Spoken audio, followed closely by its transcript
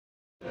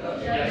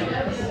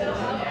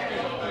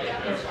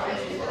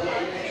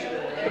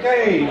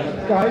Okay,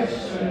 guys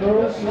and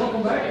girls,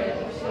 welcome back.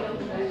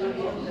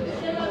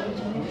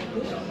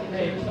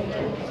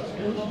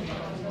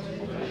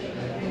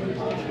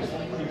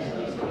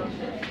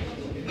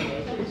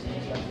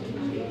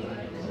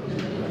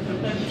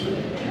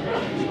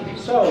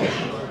 So,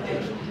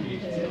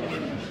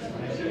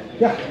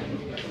 yeah,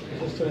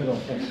 let's turn it on.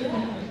 Thanks.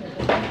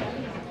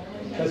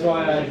 That's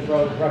why I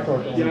wrote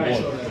record on the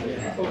board.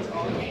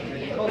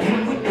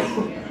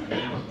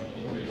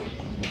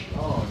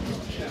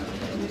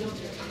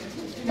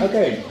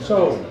 Okay,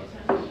 so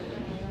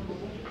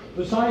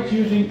besides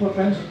using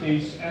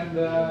propensities and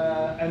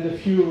a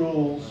few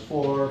rules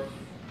for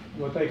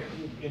what they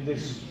in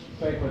this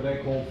paper they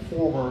call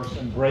formers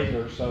and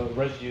breakers, so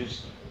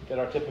residues that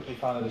are typically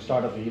found at the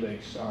start of the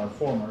helix are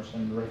formers,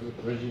 and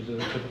residues that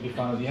are typically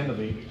found at the end of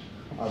the helix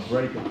are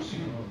breakers.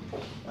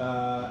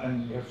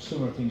 And you have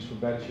similar things for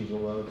badsheets,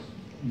 although it's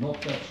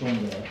not that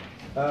strong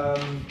there.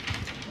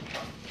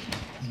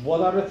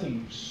 What other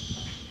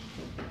things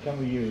can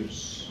we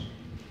use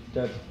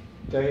that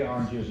they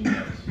aren't using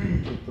yet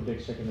to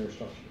predict secondary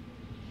structure?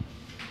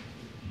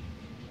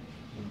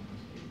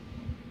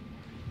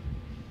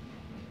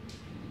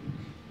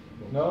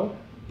 No?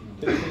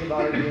 Didn't think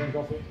about it during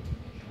coffee?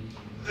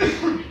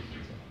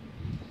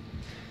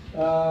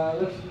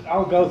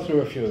 I'll go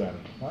through a few of them.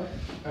 Right?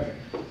 Okay.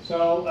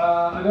 So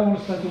I don't want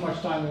to spend too much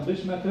time on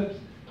this method.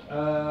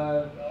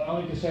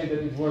 Only to say that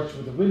it works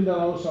with a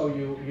window. So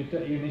you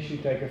initially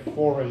take a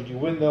 4 residue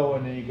window,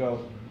 and then you go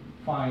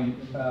find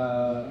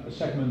a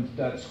segment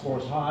that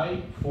scores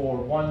high for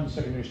one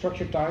secondary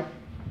structure type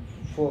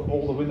for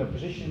all the window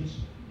positions,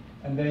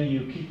 and then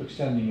you keep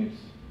extending it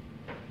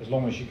as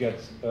long as you get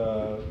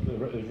the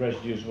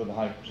residues with a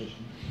high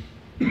position.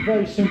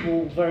 Very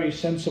simple, very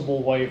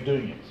sensible way of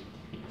doing it.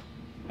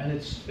 And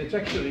it's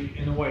actually,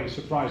 in a way,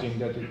 surprising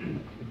that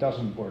it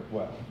doesn't work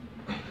well.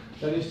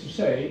 That is to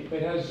say,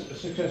 it has a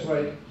success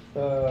rate,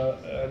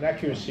 an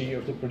accuracy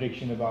of the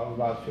prediction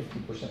about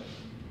 50%.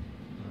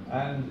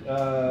 And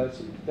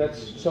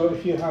that's so.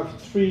 If you have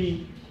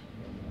 3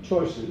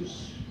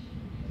 choices,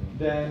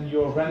 then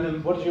your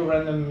random. What is your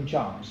random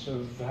chance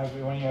of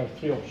when you have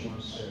 3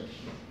 options?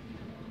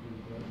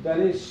 That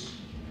is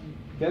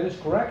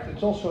correct.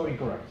 It's also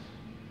incorrect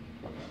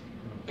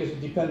because it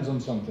depends on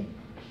something.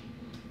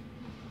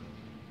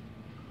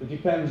 It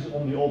depends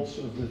on the odds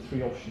of the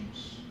 3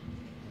 options.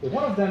 If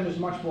one of them is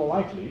much more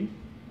likely,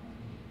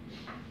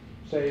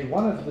 say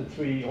one of the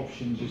 3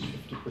 options is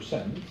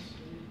 50%,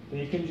 then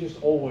you can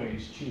just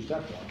always choose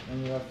that one,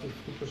 and you have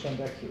 50%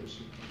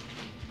 accuracy.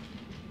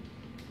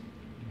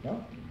 Yeah?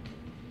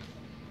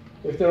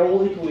 If they're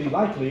all equally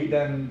likely,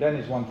 then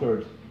it's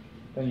 1/3.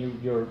 Then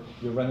your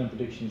random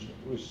prediction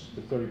was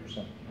the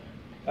 30%.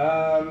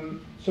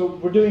 So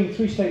we're doing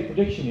 3-state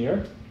prediction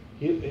here,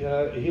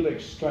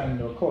 helix,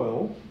 strand, or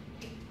coil.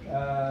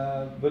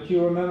 But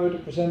you remember the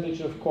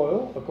percentage of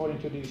coil according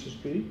to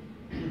DSSP?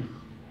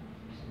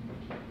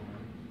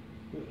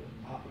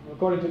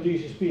 According to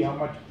DSSP, how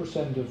much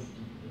percent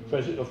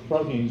of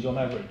proteins on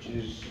average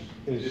is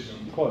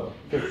coil?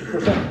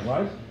 50%,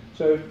 right?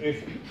 So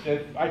if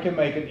I can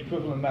make an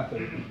equivalent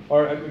method,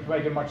 or I could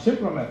make a much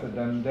simpler method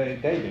than they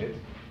did,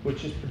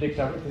 which is predict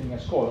everything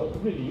as coil,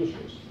 really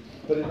useless.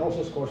 But it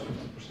also scores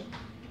 50%.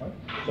 Right?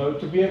 So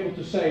to be able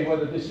to say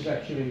whether this is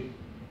actually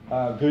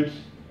good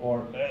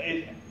or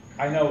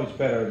I know it's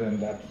better than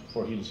that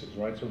for helices,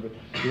 right? So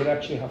you would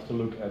actually have to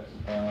look at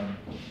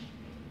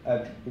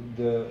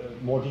the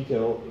more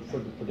detail for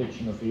the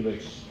prediction of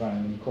helix,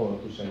 strand, and coil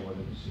to say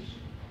whether this is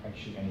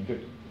actually any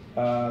good.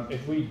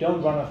 If we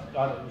don't run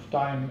out of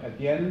time at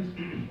the end,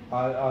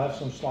 I'll have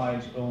some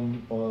slides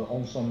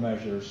on some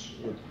measures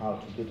with how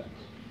to do that.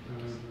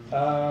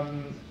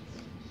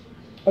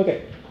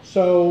 Okay,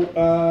 so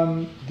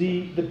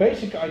the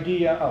basic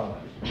idea. Oh,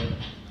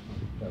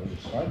 there it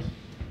is, right?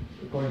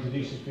 According to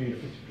DSSP,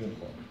 50%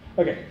 coil.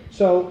 Okay,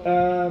 so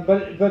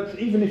but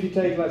even if you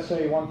take, let's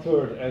say,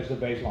 1/3 as the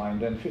baseline,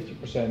 then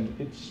 50%,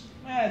 it's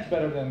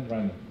better than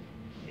random.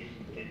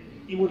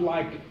 You would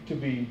like it to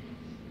be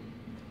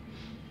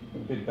a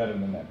bit better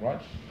than that,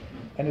 right?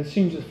 And it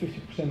seems that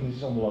 50%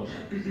 is on the low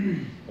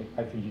side.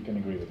 I think you can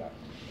agree with that.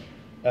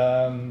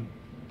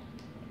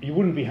 You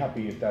wouldn't be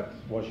happy if that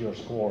was your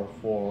score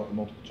for a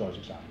multiple choice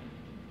exam,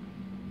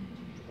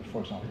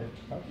 for example.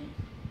 Right?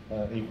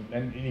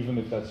 Even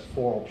if that's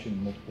 4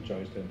 option multiple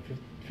choice, then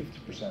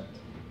 50%.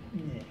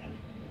 Yeah.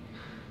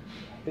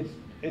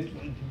 It's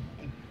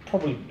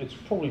probably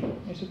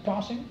is it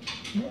passing?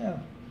 Yeah,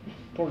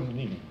 probably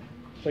needing.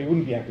 So you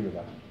wouldn't be happy with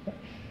that.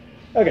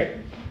 Okay.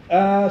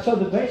 So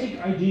the basic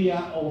idea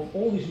of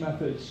all these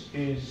methods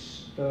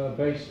is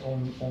based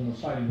on the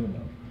sliding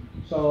window.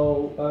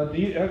 So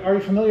are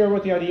you familiar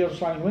with the idea of a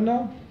sliding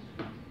window?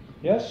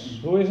 Yes?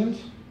 Who isn't?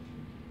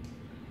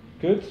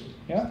 Good.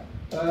 Yeah.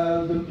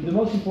 The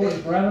most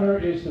important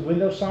parameter is the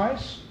window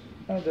size.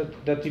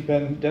 That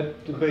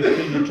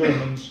basically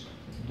determines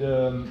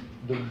the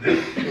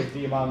width of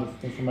the amount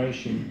of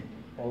information,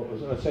 or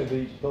let's say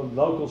the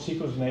local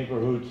sequence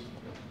neighborhood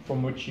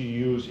from which you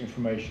use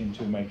information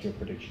to make your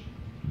prediction.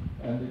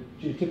 And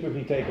you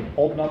typically take an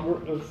odd number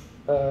of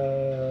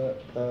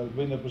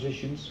window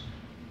positions,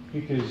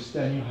 because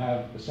then you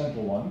have a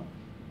central one,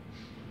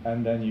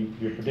 and then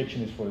your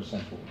prediction is for the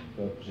central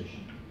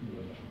position.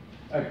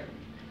 Okay.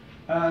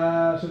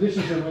 So this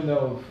is a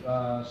window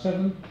of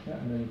 7, yeah,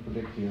 and then you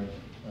predict here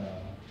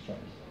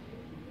strength.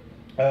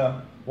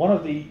 One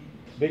of the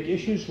big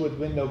issues with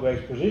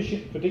window-based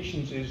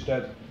predictions is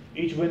that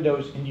each window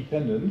is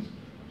independent.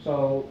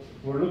 So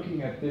we're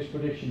looking at this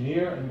prediction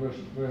here, and we're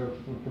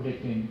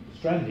predicting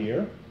strand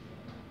here,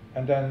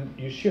 and then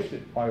you shift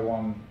it by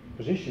one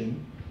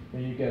position,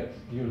 then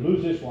you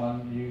lose this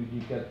one, you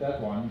get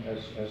that one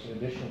as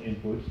additional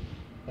input,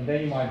 and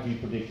then you might be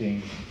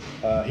predicting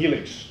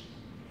helix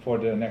for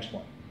the next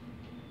one,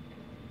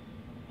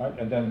 right?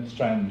 And then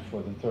strand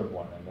for the third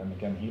one, and then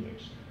again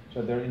helix.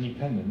 So they're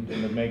independent,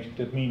 and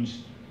that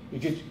means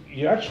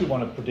you actually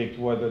want to predict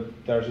whether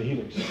there's a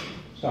helix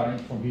starting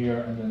from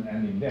here and then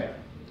ending there,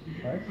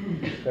 right?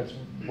 That's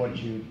what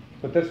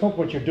but that's not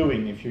what you're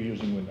doing if you're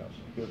using Windows.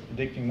 You're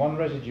predicting one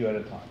residue at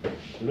a time.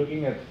 You're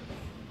looking at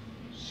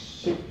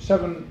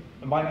 7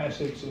 amino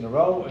acids in a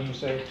row, and you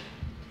say,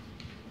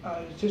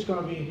 is this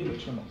going to be a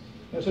helix or not?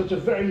 Yeah, so it's a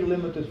very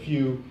limited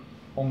view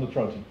on the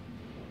protein.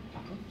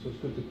 So it's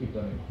good to keep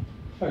that in mind.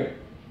 Okay.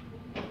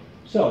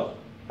 So,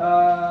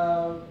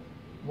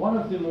 one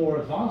of the more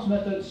advanced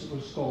methods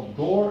was called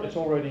GORE. It's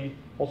already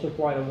also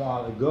quite a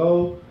while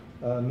ago,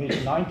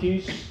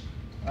 mid-90s.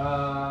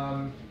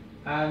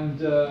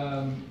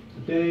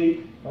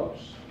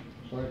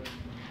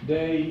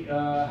 They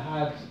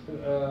had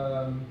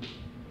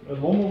a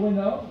longer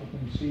window. You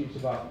can see it's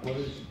about,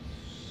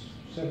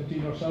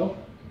 17 or so.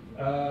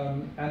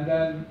 And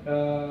then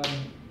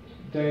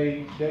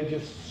they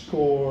just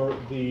score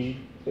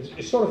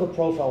it's sort of a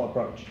profile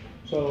approach.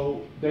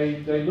 So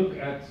they look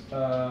at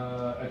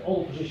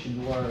all the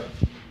positions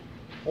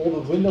all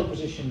the window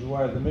positions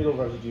where the middle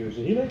residue is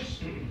a helix,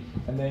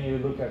 and then you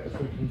look at the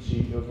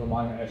frequency of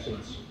amino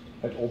acids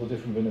at all the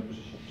different window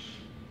positions.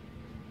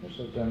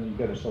 So then you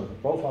get a sort of a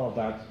profile of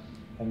that,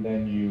 and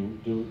then you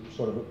do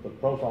sort of a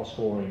profile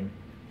scoring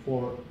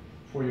for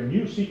your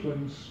new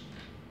sequence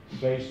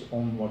based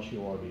on what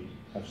you already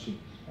have seen.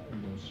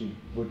 And you'll see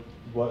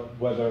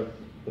whether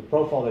the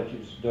profile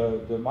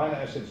the amino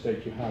acids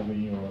that you have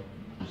in your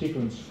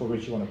sequence for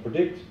which you want to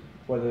predict,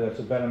 whether that's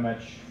a better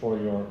match for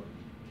your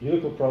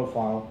helical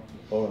profile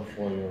or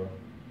for your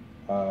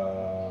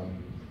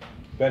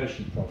beta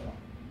sheet profile.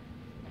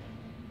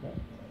 Okay.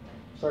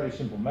 It's a very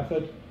simple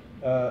method.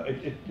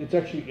 It's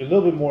actually a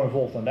little bit more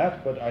involved than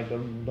that, but I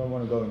don't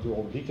want to go into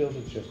all the details.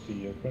 It's just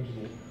the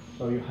principle.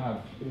 So you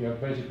have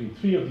basically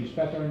 3 of these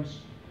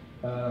patterns,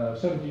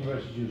 17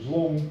 residues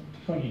long,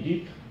 20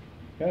 deep.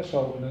 Yeah,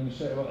 so then you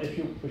say, well, if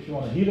you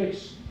want a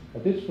helix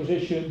at this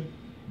position,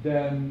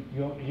 then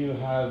you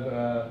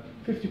have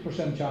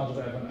 50% chance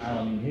of having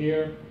alanine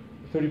here,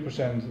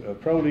 30%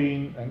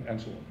 proline,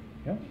 and so on.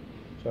 Yeah,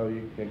 so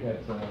you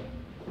get,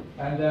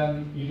 and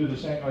then you do the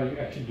same. Or you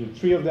actually do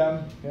 3 of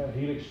them. Yeah,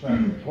 helix,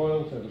 strand, and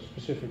coil. So the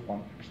specific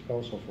one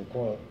also for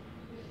coil,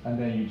 and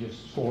then you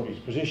just score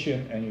each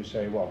position, and you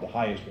say, well, the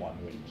highest one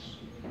wins.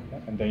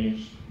 Yeah? And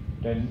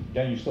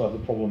then you still have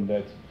the problem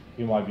that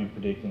you might be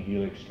predicting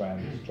helix,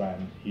 strand,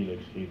 strand,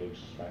 helix, helix,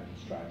 strand,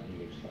 strand,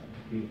 helix, strand,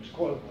 helix,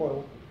 coil,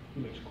 coil,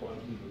 helix, coil,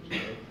 helix,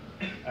 coil.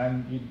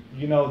 And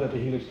you know that the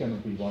helix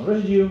cannot be one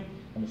residue,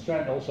 and the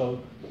strand also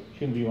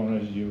shouldn't be one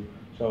residue,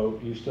 so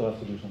you still have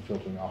to do some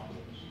filtering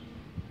afterwards.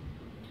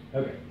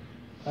 Okay.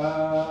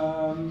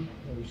 Let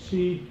me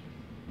see.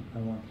 I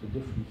want a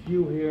different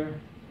view here.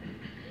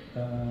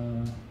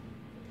 The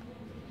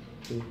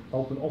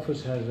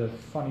OpenOffice has a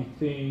funny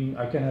thing.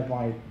 I can have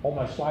all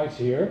my slides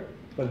here,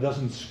 but it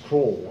doesn't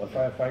scroll.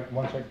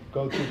 Once I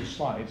go through the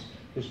slides,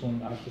 this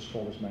one I have to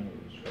scroll this manually.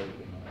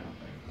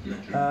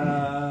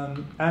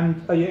 And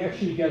you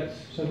actually get,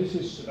 so this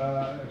is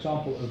an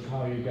example of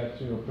how you get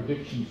your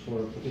predictions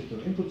for a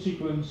particular input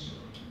sequence.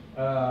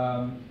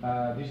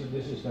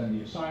 This is then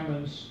the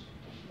assignments.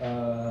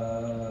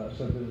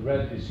 So the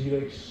red is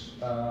helix,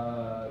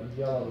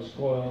 yellow is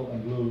coil,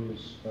 and blue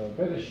is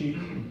beta sheet.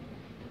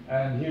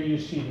 And here you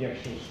see the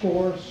actual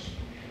scores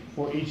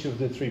for each of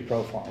the 3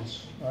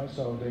 profiles. Right?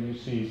 So then you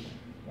see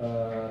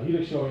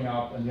helix going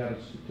up and the other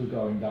 2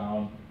 going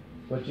down.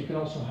 But you can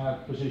also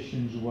have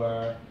positions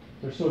where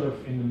they're sort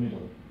of in the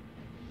middle.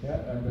 Yeah,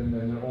 and then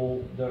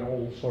they're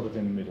all sort of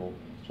in the middle.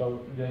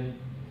 So then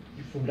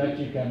from that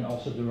you can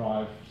also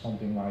derive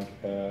something like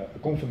a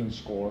confidence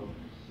score.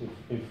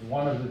 If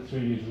one of the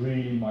 3 is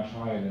really much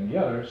higher than the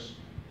others,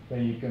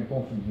 then you can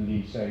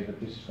confidently say that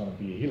this is going to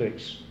be a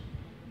helix.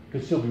 It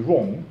could still be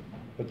wrong,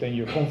 but then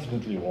you're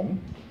confidently wrong.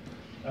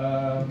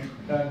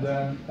 And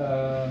then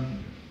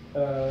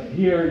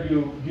here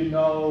you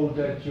know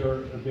that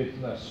you're a bit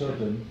less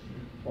certain,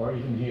 or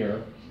even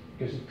here,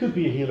 because it could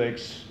be a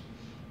helix,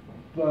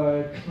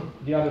 but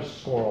the others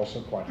score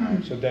also quite high.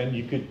 So then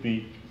you could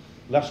be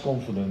less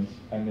confident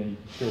and then you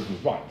still be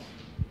right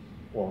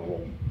or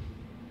wrong.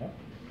 Yeah?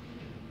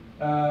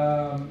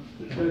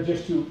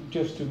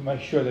 just to make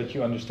sure that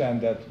you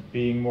understand that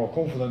being more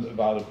confident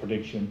about a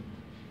prediction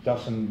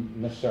doesn't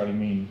necessarily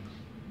mean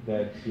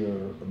that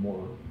you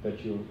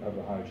have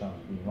a higher chance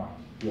of being right.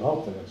 You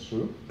hope that that's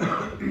true.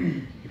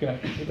 You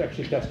should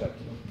actually test that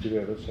to be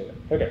able to say that.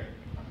 Okay.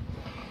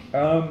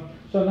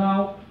 So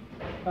now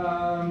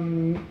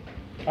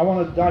I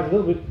want to dive a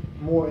little bit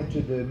more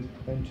into the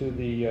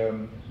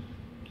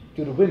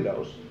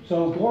windows.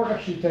 So Gore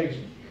actually takes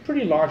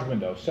pretty large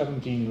windows,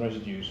 17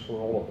 residues for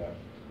all of them.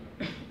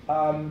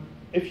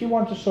 If you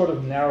want to sort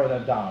of narrow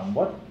that down,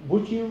 what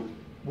would you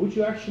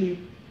actually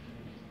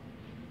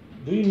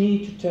do? You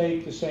need to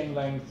take the same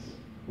length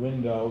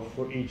window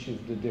for each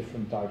of the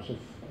different types of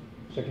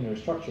secondary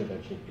structure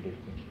that you're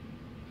predicting?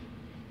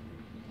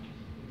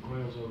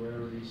 Coils are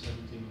rarely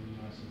 17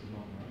 amino acids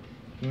long, right?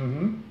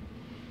 Mm-hmm.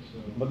 So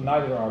But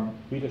neither are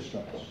beta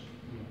strands.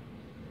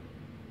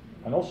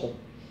 yeah. And also,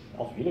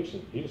 alpha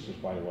helices,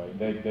 by the way,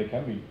 they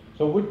can be.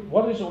 So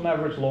what is on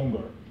average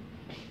longer?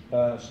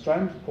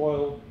 Strand,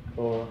 coil,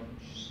 or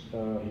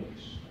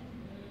helix?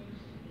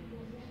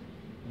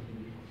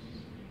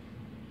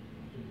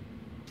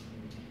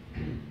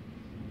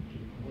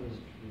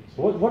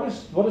 What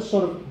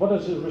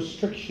is a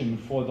restriction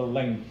for the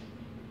length,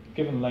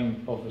 given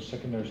length of a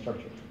secondary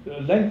structure?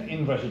 Length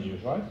in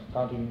residues, right?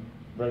 Counting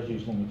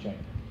residues along the chain.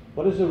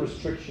 What is the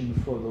restriction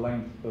for the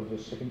length of a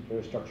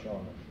secondary structure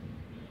element?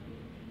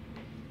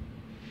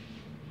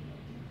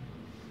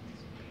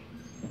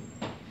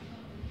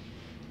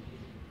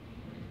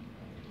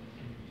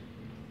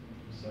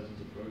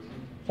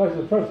 Size of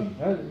the protein.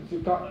 Size of the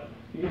protein.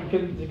 You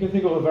can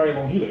think of a very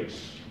long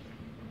helix.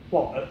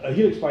 Well, a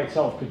helix by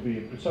itself could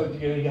be, so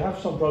you have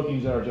some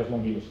proteins that are just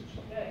long helices.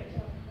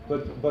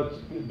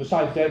 But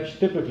besides that,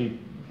 typically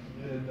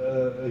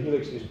a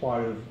helix is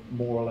part of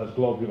more or less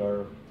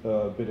globular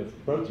bit of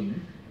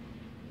protein,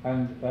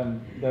 and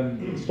then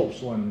it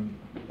stops when,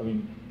 I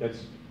mean,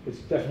 it's the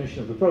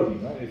definition of the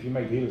protein, right? If you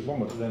make the helix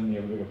longer, then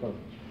you have a bigger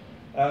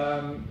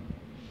protein.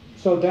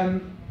 So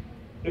then,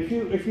 if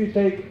you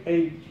take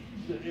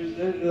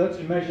let's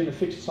imagine a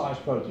fixed size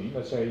protein,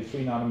 let's say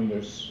 3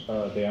 nanometers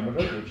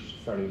diameter, which is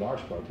a fairly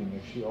large protein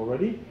actually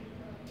already.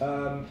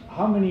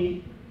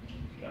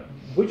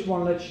 Which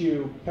one lets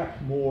you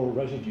pack more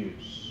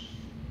residues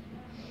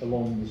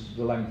along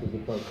the length of the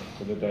protein,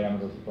 or the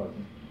diameter of the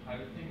protein? I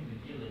would think the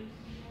helix.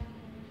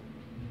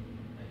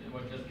 I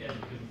would just guess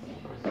because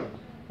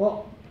it's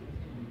Well,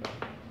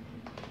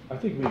 I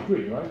think we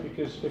agree, right?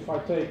 Because if I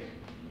take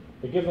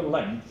a given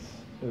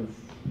length of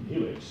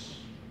helix,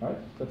 right?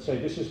 Let's say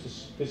this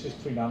is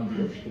 3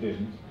 nanometers. It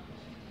isn't.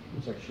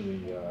 It's actually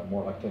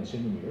more like 10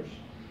 centimeters.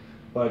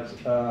 But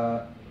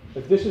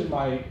if this is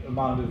my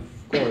amount of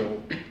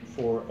coil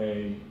for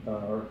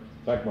or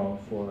backbone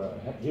for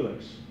a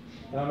helix,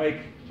 and I make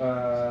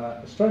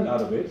a strand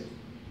out of it,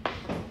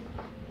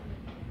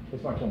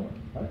 it's much longer,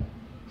 right?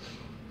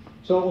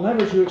 So on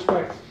average, you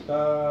expect,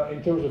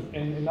 in terms of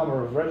in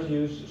number of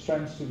residues,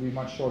 strands to be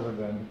much shorter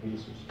than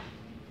helices.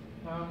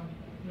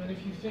 And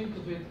if you think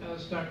of it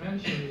as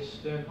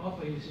dimensions, then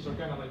alpha helices are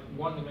kind of like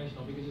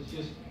one-dimensional because it's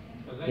just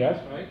a length, yes.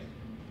 right?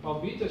 While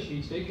beta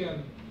sheets, they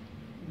can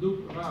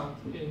loop around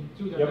in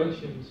 2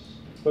 dimensions.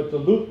 But the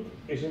loop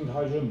isn't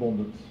hydrogen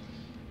bonded,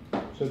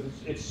 so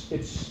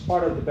it's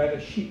part of the beta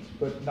sheet.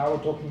 But now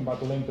we're talking about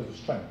the length of the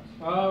strand.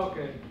 Oh,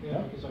 okay.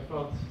 Yeah, because I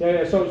thought.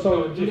 Yeah. So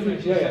if you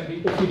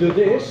do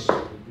this,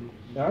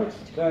 right,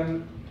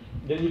 then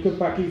you can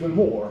pack even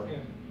more.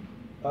 Yeah.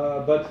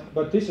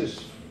 But this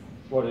is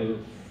what is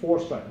it? 4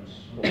 strands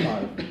or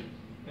 5.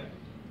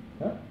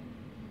 Yeah.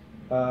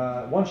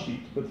 Yeah. 1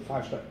 sheet with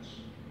 5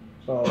 strands.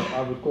 So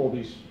I would call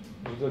these.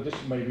 This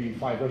may be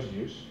 5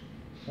 residues.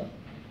 Yeah?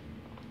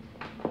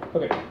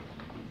 Okay.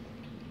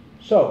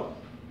 So,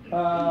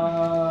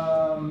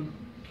 and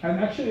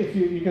actually, if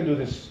you can do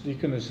this, you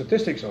can do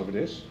statistics over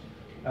this.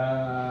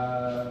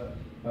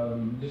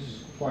 This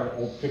is quite an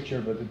old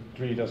picture, but it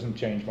really doesn't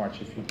change much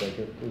if you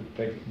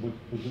would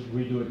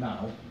redo it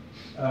now.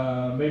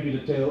 Maybe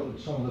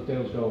some of the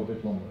tails go a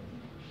bit longer.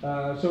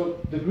 So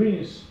the green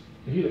is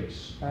the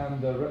helix,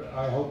 and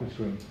I hope it's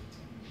green.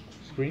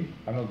 It's green?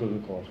 I'm not good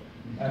with colors.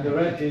 And the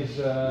red is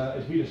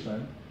beta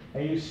strand.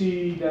 And you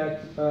see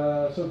that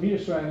so beta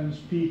strands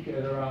peak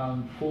at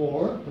around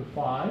 4 to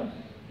 5,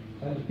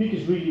 and the peak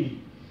is really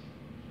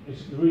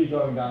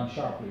going down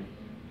sharply.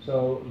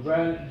 So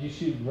you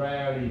see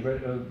rarely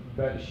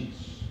beta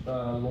sheets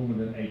longer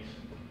than 8.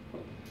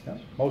 Yeah?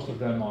 Most of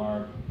them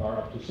are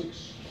up to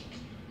 6.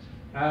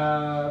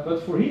 But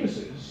for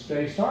helices,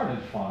 they start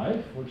at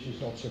 5, which is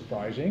not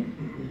surprising,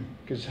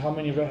 because how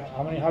many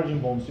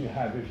hydrogen bonds do you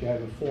have if you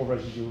have a 4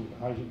 residue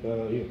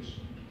helix?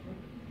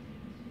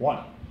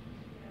 1.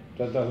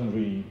 That doesn't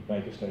really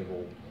make a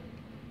stable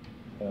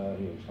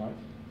helix, right?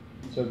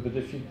 So, but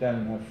if you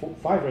then have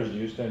 5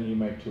 residues, then you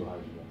make 2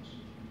 hydrogen bonds.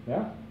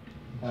 Yeah.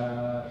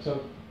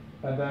 So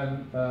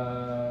then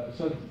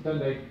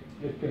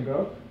it can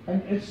go,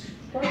 and it's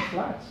quite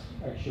flat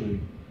actually.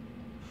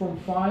 From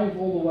 5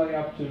 all the way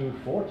up to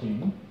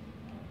 14,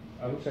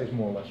 I would say it's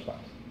more or less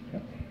flat.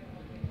 Yeah?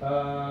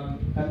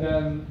 And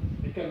then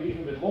it can be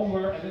even a bit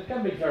longer, and it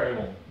can be very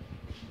long.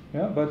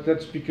 Yeah, but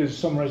that's because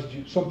some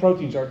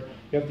proteins are.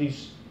 You have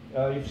these.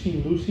 You've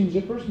seen leucine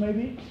zippers,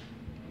 maybe.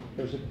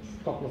 There's a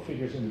couple of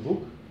figures in the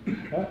book.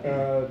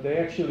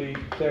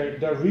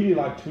 They're really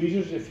like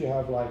tweezers. If you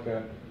have like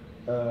a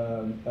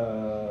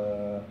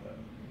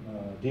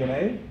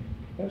DNA,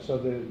 yeah, so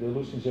the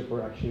leucine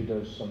zipper actually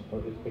does some.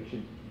 It's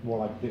actually more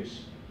like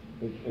this.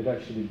 It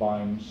actually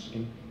binds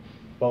in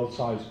both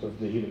sides of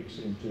the helix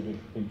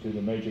into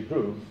the major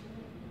groove.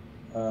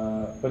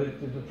 But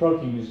the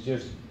protein is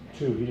just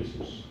two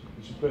helices.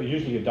 It's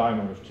usually a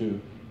dimer of two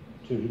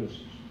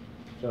helices.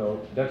 So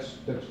that's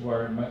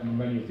where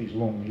many of these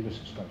long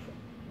helices come from.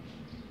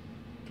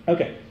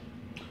 Okay.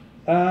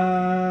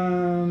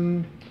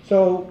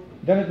 So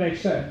then it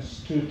makes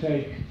sense to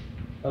take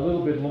a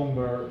little bit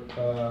longer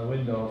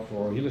window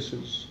for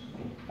helices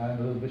and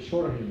a little bit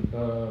shorter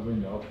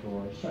window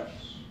for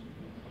strands.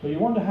 So you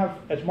want to have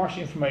as much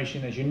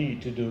information as you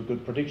need to do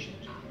good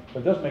predictions.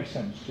 But it does make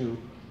sense to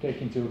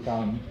take into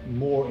account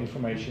more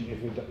information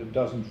if it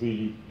doesn't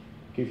really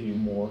give you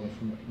more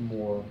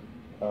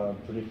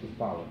predictive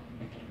power.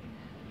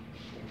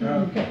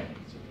 Okay,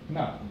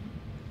 now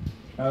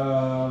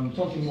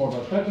something more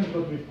about patterns,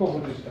 but we've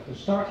covered this at the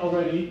start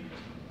already.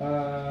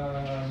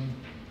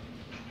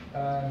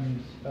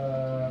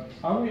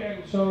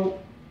 So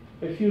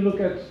if you look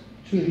at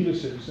two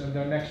helices and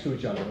they're next to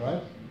each other,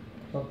 right?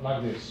 Not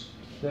like this.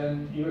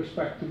 Then you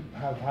expect to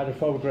have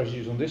hydrophobic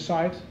residues on this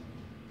side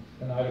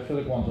and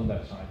hydrophilic ones on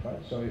that side,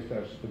 right? So if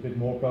there's a bit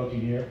more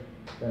protein here,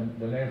 then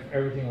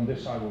everything on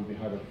this side will be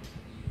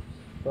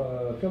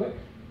hydrophilic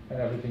and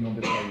everything on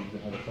this side will be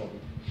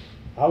hydrophobic.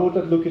 How would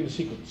that look in the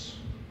sequence?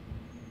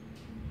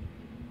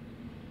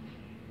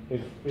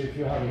 If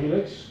you have a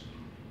helix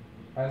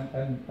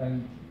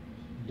and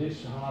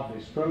this half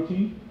is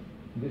protein,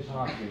 this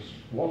half is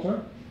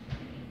water,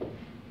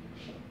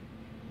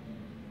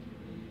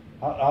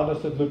 how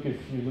does that look if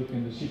you look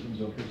in the sequence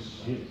of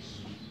this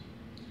helix?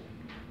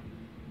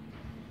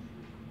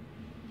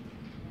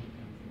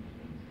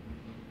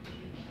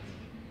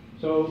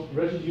 So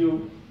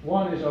residue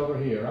 1 is over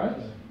here, right?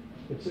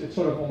 It's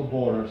sort of on the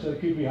border, so it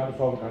could be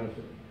hydrophobic,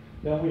 hydrophilic.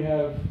 Then we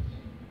have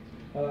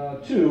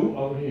 2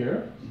 over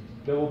here,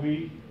 that will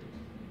be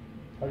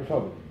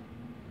hydrophobic.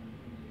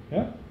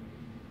 Yeah?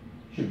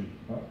 Should be,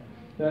 right?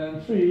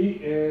 Then 3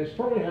 is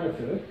probably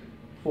hydrophilic,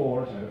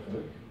 4 is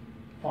hydrophilic,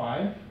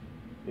 5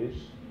 is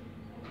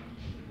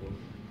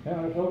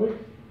hydrophobic,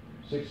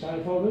 6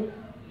 hydrophobic,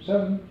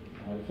 7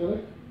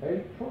 hydrophilic,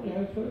 8 probably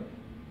hydrophilic.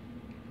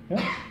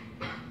 Yeah?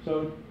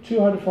 So 2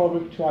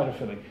 hydrophobic, 2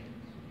 hydrophilic,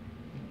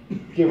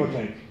 give or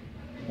take.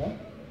 Yeah?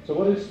 So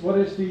what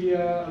is the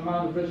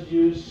amount of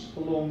residues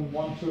along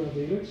 1/3 of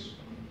the helix?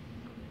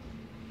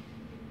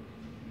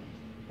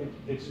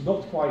 It's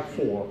not quite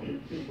 4,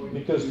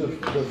 because the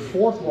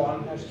fourth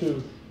one has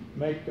to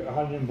make a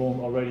hydrogen bond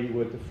already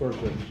with the first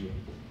residue.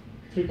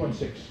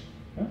 3.6.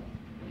 Yeah?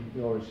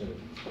 We already said it.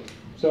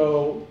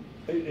 So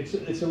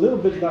it's a little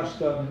bit less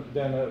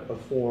than a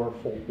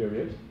 4-fold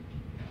period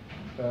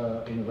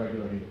in a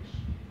regular helix.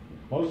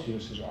 Most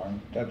helices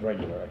aren't that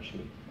regular,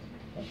 actually.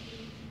 Yeah?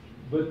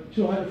 But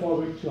 2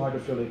 hydrophobic, 2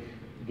 hydrophilic,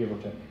 give or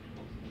take.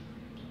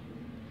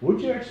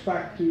 Would you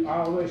expect to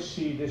always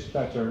see this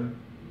pattern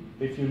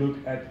if you look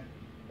at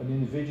an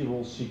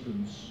individual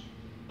sequence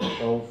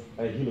of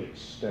a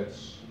helix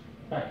that's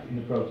packed in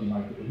the protein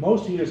like this?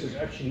 Most helices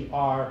actually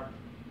are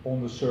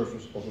on the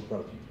surface of a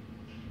protein.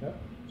 Yeah?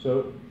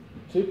 So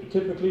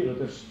typically,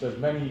 there's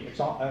many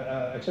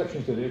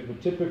exceptions to this,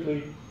 but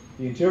typically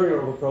the interior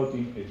of a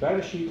protein is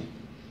beta sheet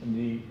and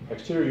the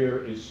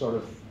exterior is sort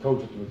of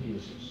coated with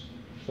helices.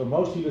 So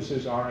most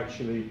helices are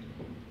actually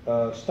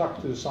stuck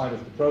to the side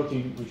of the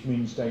protein, which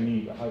means they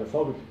need a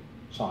hydrophobic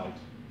side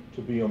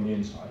to be on the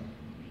inside.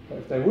 But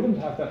if they wouldn't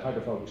have that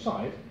hydrophobic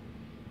side,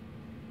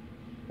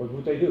 what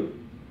would they do?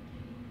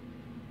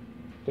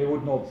 They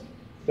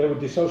would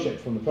dissociate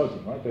from the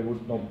protein, right? They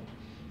would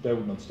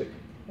not stick.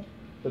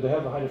 But they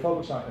have a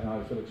hydrophobic side and a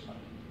hydrophilic side.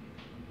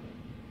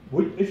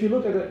 If you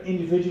look at an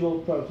individual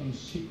protein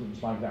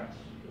sequence like that,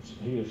 it's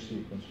a helix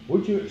sequence,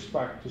 would you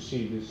expect to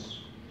see this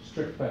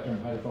strict pattern,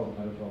 hydrophobic,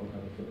 hydrophobic,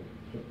 hydrophilic?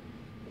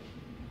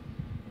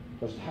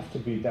 Does it have to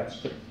be that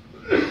strict?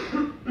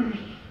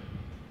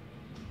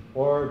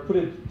 Or put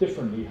it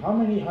differently, how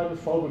many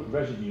hydrophobic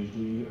residues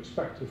do you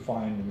expect to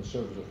find in the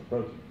surface of a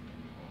protein?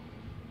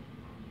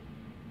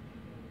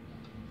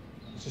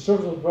 Is the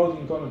surface of the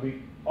protein going to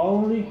be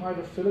only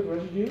hydrophilic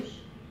residues?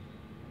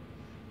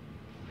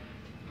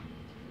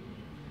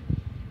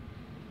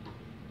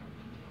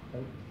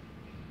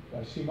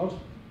 I see most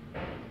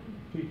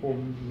people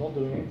not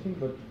doing anything,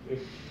 but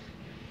if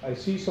I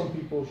see some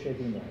people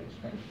shaking their heads.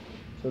 Right?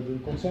 So the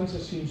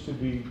consensus seems to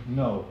be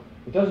no.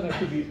 It doesn't have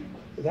to be.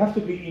 It has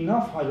to be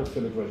enough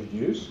hydrophilic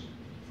residues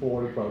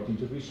for the protein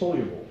to be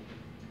soluble.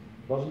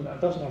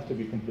 It doesn't have to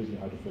be completely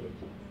hydrophilic.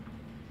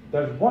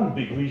 There's one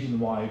big reason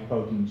why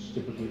proteins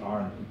typically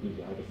aren't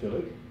completely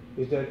hydrophilic,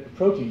 is that the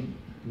protein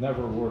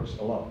never works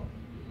alone.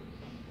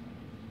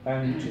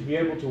 And to be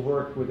able to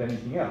work with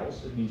anything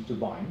else, it needs to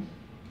bind.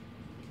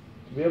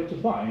 To be able to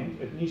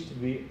bind, it needs to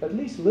be at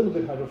least a little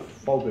bit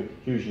hydrophobic,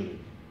 usually.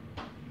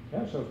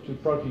 Yeah, so if two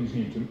proteins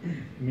need to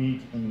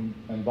meet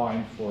and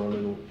bind for a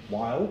little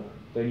while,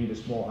 they need a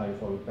small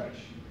hydrophobic patch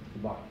to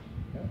bind.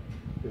 Yeah?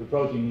 If a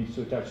protein needs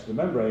to attach to the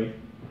membrane,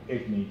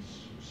 it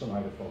needs some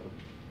hydrophobic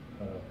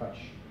patch.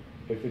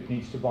 If it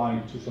needs to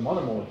bind to some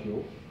other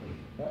molecule,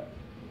 yeah,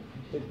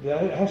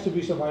 there has to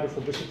be some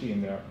hydrophobicity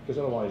in there, because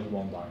otherwise it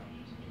won't bind.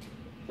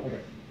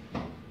 Okay.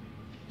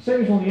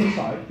 Same as on the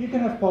inside. You can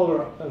have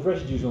polar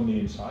residues on the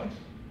inside,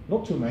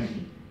 not too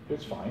many,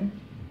 that's fine,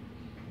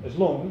 as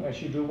long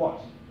as you do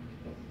what?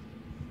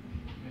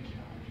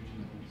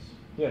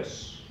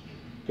 Yes,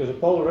 because a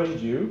polar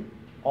residue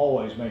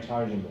always makes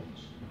hydrogen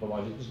bonds,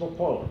 otherwise it is not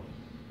polar.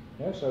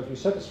 Yeah, so if you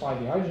satisfy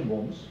the hydrogen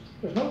bonds,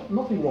 there's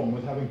nothing wrong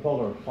with having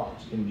polar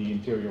parts in the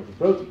interior of the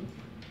protein,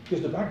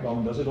 because the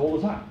backbone does it all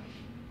the time.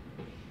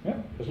 Yeah?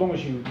 As long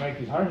as you make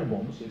these hydrogen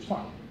bonds, it's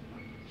fine.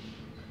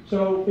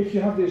 So if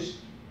you have this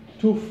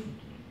two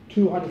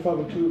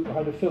hydrophobic, two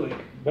hydrophilic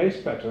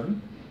base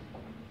pattern,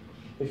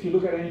 if you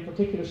look at any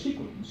particular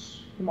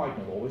sequence, you might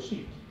not always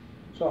see it.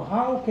 So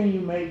how can you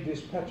make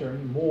this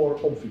pattern more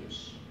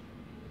obvious?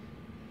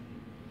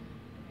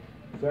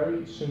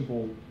 Very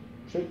simple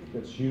trick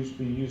that's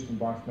being used in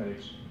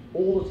bioinformatics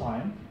all the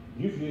time.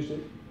 You've used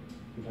it,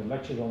 you've had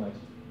lectures on it.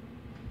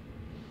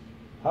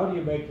 How do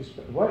you make this,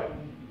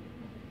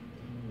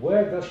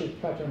 where does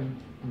it pattern,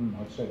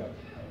 how to say that?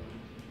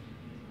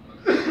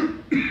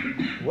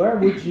 Where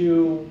would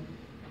you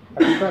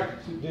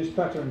expect this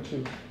pattern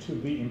to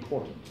be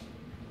important?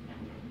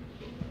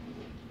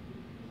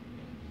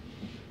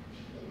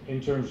 In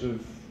terms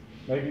of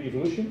maybe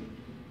evolution?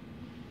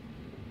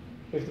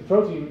 If the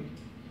protein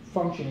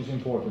function is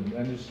important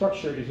and the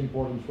structure is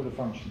important for the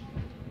function,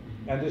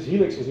 and this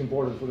helix is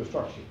important for the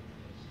structure,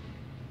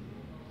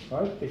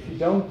 right? If you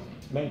don't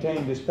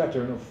maintain this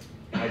pattern of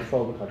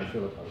hydrophobic,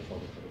 hydrophilic,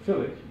 hydrophobic,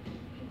 hydrophilic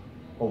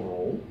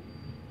overall,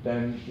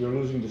 then you're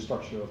losing the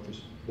structure of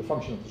this, the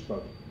function of this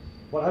protein.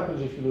 What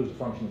happens if you lose the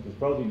function of this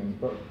protein and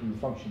the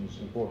function is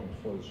important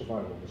for the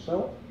survival of the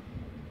cell?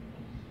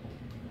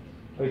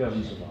 It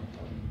doesn't survive.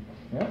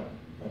 Yeah?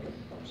 Okay.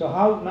 So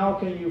how now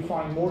can you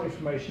find more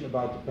information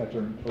about the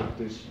pattern of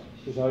this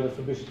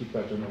hydrophobicity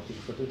pattern of this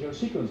particular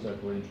sequence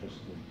that we're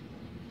interested in?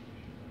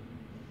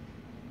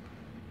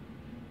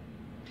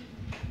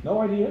 No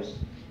ideas?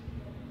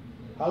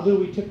 How do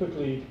we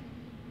typically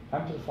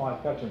amplify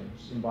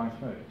patterns in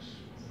bioinformatics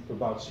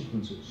about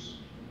sequences?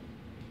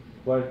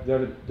 Where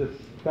the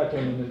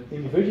pattern in the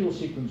individual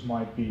sequence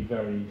might be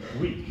very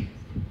weak.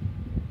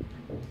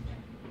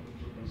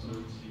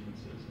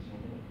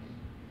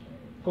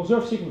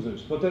 Conserved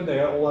sequences, but then they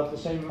all have the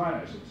same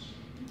amino acids.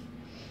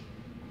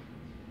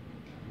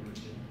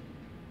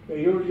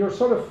 You're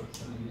sort of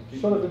in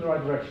the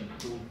right direction.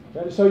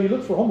 Yeah, so you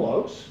look for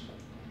homologs,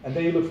 and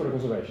then you look for the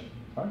conservation,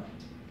 right?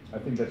 I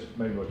think that's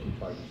maybe what you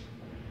try to do.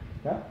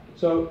 Yeah.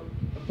 So,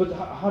 but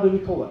how do we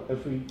call that?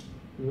 If we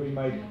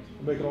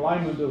make an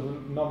alignment of a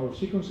number of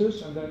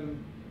sequences, and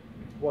then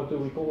what do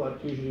we call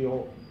that usually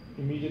or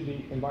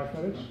immediately in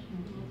bioinformatics?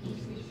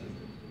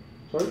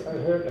 Sorry, I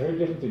heard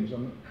different things.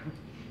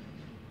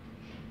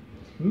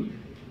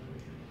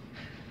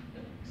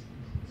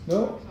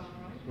 No?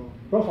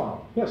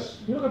 Profile.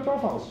 Yes, you look at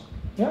profiles.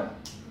 Yeah.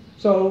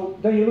 So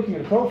then you're looking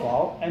at a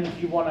profile, and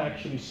if you want to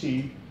actually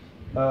see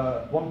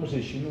one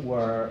position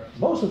where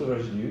most of the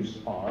residues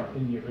are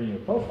in your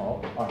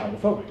profile are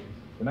hydrophobic.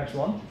 The next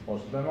one,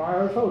 most of them are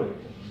hydrophobic.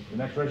 The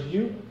next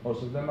residue,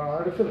 most of them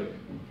are hydrophilic.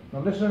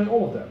 Not necessarily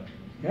all of them.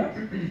 Yeah.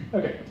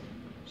 Okay.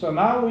 So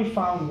now we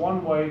found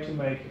one way to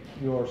make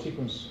your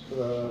sequence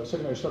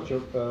secondary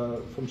structure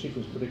from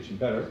sequence prediction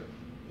better.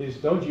 Is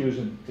don't use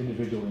an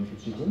individual input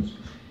sequence,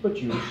 but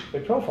use a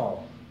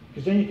profile.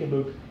 Because then you can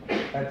look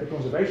at the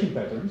conservation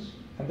patterns,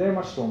 and they're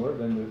much stronger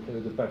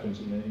than the patterns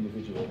in an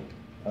individual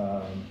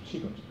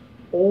sequence.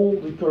 All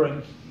the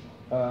current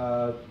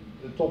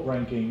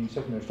top-ranking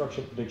secondary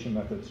structure prediction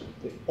methods,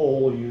 they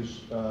all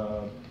use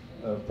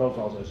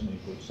profiles as an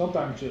input.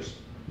 Sometimes just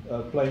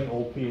plain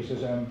old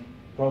PSSM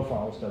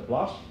profiles that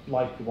BLAST,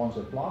 like the ones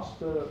that BLAST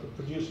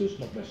produces,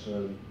 not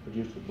necessarily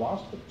produced with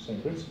BLAST, but the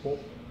same principle.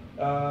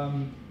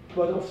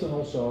 But often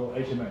also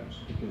HMMs,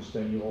 because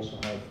then you also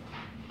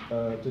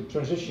have the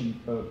transition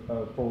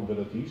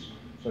probabilities,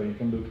 so you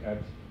can look at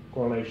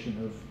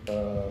correlation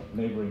of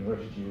neighboring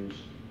residues,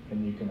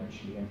 and you can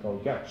actually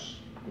encode gaps,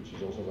 which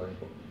is also very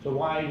important. So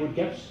why would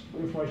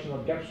information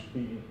about gaps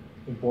be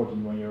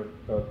important when you're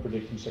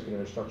predicting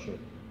secondary structure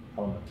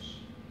elements?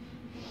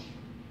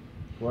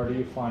 Where do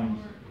you find?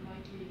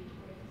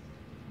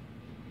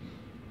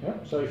 Yeah,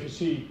 so if you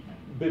see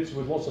bits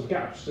with lots of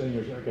gaps, then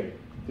you're saying, okay,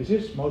 this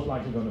is most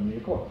likely going to be a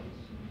coil.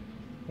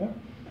 Yeah?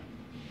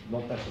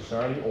 Not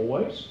necessarily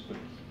always, but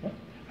yeah.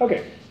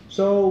 Okay,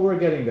 so we're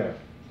getting there.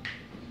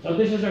 So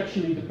this is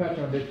actually the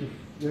pattern that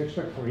you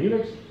expect for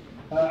helix.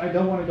 I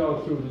don't want to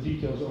go through the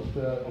details of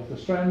the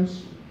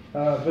strands,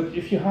 but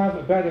if you have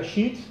a better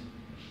sheet,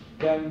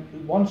 then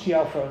one C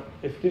alpha,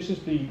 if this is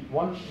the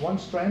one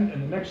strand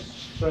and the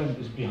next strand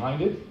is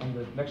behind it, and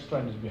the next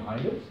strand is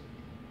behind it,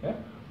 yeah,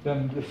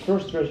 then the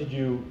first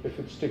residue, if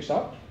it sticks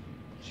up,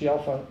 C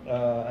alpha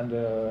and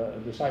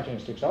the side chain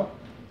sticks up,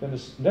 then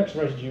this next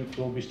residue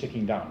will be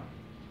sticking down.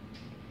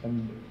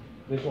 And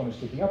this one is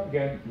sticking up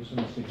again, this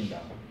one is sticking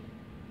down.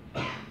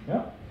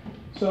 Yeah?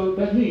 So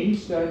that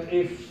means that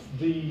if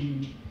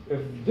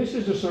this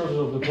is the surface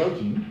of the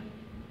protein,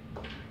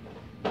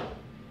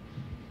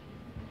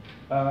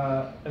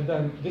 and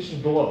then this is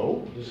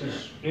below, this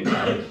is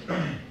inside,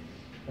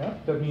 yeah?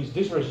 That means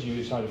this residue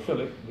is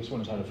hydrophilic, this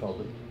one is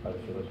hydrophobic,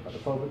 hydrophilic,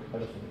 hydrophobic,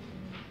 hydrophobic.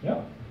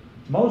 Yeah?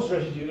 Most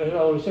residues, as I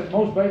already said,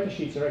 most beta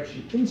sheets are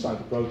actually inside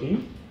the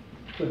protein,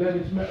 but then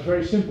it's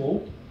very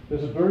simple.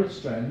 There's a buried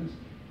strand,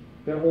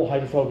 they're all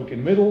hydrophobic in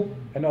the middle,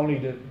 and only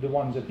the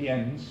ones at the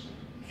ends,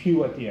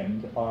 few at the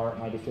end, are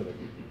hydrophilic.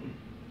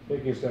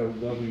 Because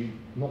they'll be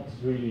not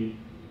really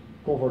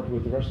covered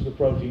with the rest of the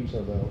protein,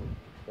 so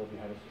they'll be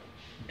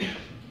hydrophilic.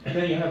 And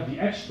then you have the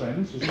edge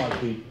strands, which might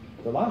be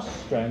the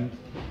last strand,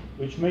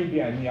 which may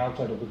be on the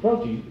outside of the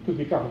protein. It could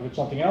be covered with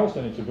something else,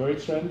 then it's a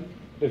buried strand.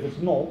 If it's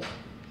not,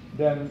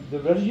 then the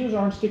residues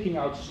aren't sticking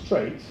out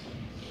straight,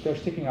 they're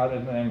sticking out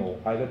at an angle,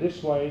 either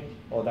this way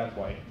or that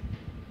way,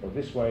 or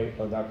this way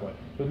or that way.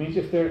 So it means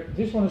if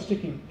this one is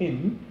sticking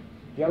in,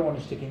 the other one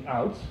is sticking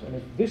out, and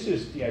if this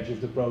is the edge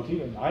of the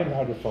protein and I'm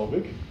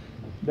hydrophobic,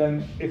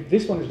 then if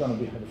this one is going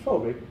to be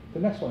hydrophobic, the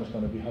next one is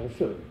going to be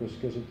hydrophilic,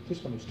 because if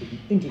this one is sticking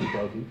into the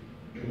protein,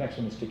 the next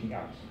one is sticking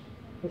out.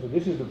 So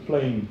this is the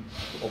plane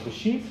of the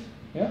sheet,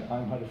 yeah,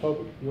 I'm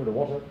hydrophobic, you're the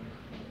water,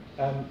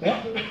 and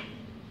yeah.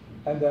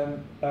 And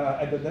then,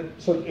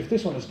 so if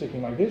this one is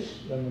sticking like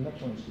this, then the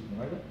next one is sticking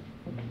like that.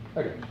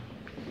 Okay.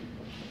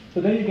 So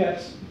then you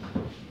get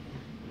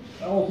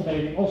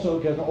alternating, also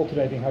get an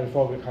alternating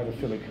hydrophobic,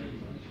 hydrophilic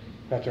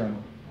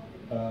pattern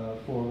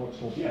for what's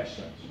called the edge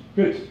strands.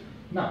 Good.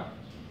 Now,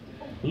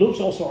 loops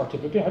also are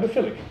typically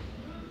hydrophilic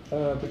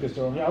because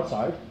they're on the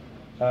outside,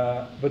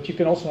 but you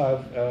can also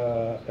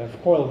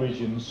have coil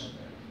regions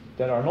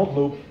that are not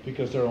loop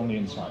because they're on the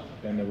inside,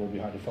 then they will be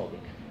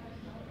hydrophobic.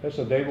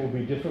 So they will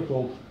be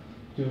difficult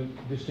to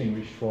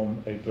distinguish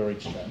from a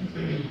buried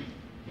strand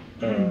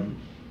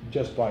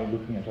just by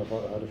looking at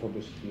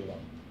hydrophobicity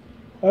alone.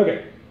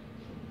 Okay.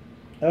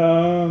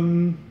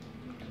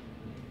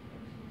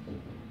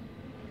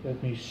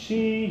 Let me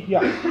see.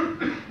 Yeah.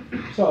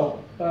 So,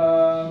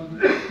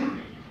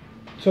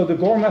 so the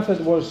Gore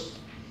method was,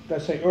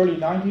 let's say, early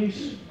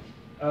 90s.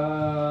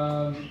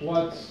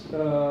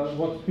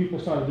 What people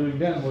started doing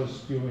then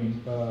was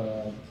doing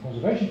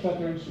conservation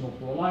patterns,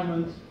 multiple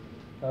alignment,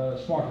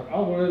 smarter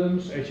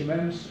algorithms.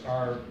 HMMs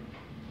are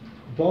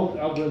both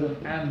algorithm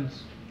and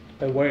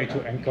a way to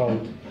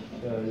encode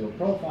your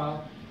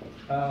profile.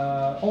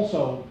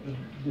 Also,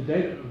 the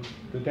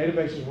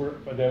databases were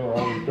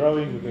always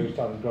growing, but they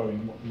started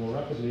growing more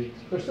rapidly.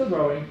 They're still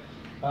growing,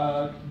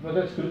 but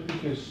that's good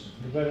because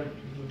the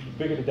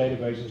bigger the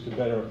databases, the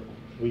better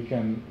we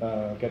can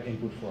get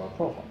input for our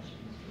profiles.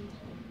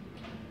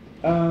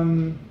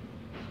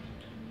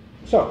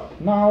 So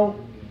now,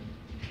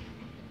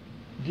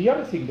 the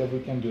other thing that we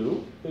can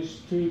do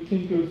is to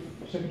think of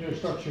secondary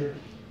structure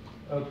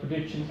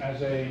prediction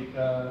as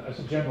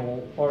a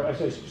general or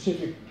as a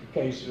specific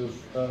case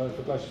of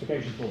the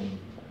classification problem.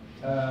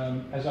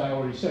 As I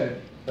already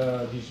said,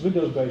 these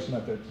Windows-based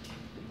methods,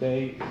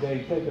 they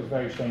take a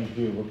very strange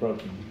view of a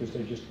protein because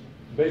they just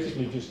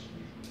basically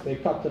they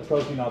cut the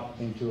protein up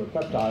into a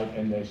peptide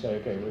and they say,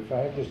 okay, well, if I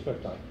have this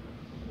peptide,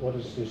 what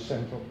is this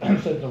central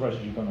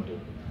residue going to do?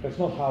 That's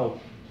not how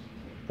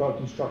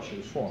protein structure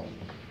is formed.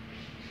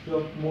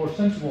 The more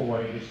sensible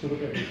way is to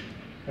look at it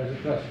as a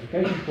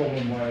classification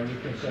problem where you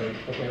can say,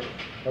 okay,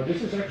 well,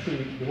 this is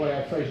actually, the way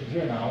I phrase it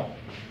here now,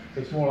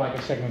 it's more like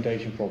a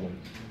segmentation problem.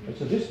 And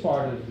so this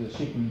part of the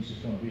sequence is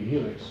going to be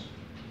helix.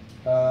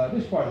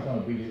 This part is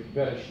going to be the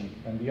beta sheet,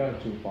 and the other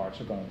two parts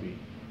are going to be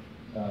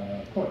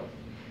coil.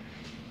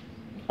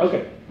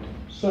 Okay,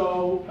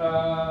 so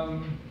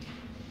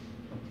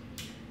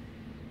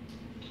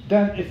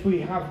then if we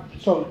have,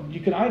 so you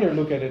can either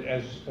look at it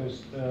as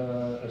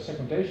a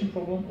segmentation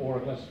problem or a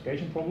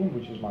classification problem,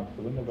 which is like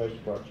the window-based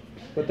approach,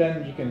 but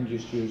then you can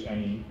just use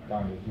any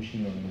kind of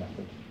machine learning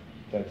method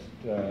that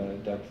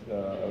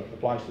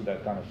applies to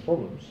that kind of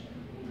problems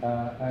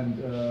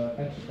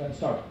and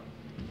start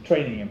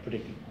training and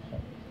predicting.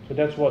 So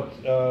that's what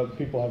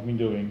people have been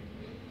doing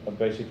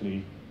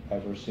basically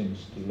ever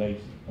since the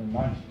late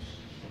 90s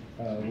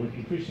with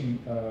increasing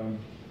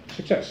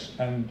success,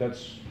 and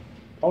that's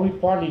only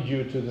partly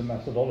due to the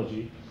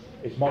methodology.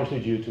 It's mostly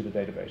due to the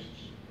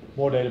databases.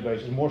 More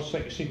databases, more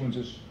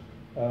sequences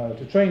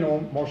to train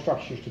on, more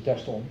structures to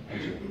test on,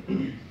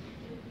 and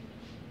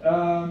so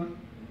on.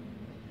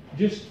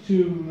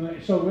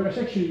 So there's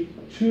actually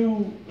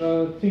two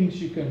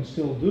things you can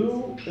still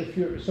do if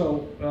you're,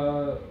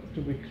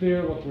 to be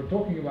clear what we're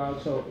talking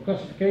about, so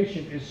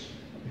classification is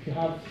if you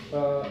have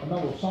a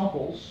number of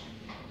samples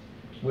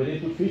with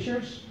input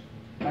features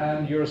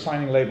and you're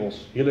assigning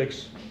labels,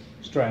 helix,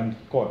 strand,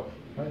 coil,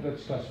 right?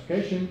 That's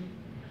classification.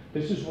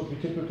 This is what we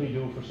typically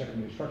do for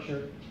secondary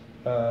structure,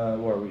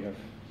 where we have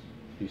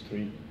these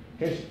three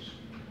cases.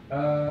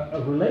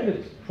 A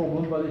related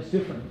problem, but it's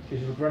different,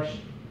 is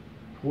regression,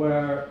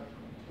 where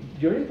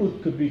your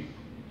input could be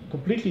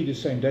completely the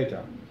same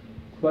data,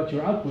 but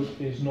your output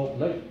is not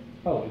labeled.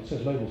 Oh, it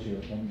says labels here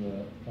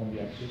on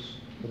the axis,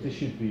 but this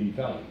should be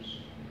values.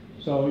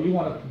 So you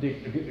want to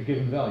predict a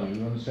given value.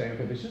 You want to say,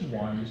 okay, this is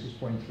 1, this is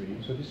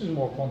 0.3, so this is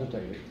more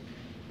quantitative.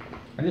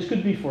 And this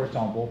could be, for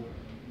example,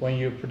 when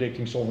you're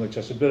predicting solvent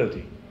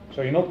accessibility.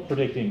 So you're not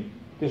predicting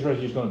this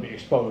residue is going to be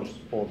exposed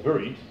or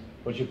buried,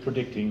 but you're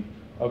predicting,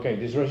 okay,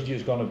 this residue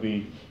is going to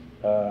be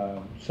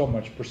so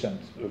much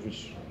percent of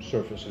its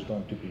surface is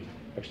going to be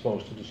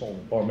exposed to the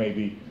solvent, or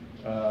maybe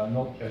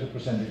not as a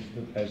percentage,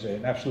 but as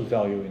an absolute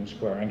value in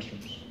square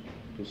angstroms,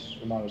 this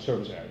amount of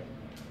surface area.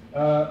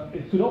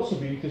 It could also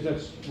be, because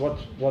that's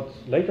what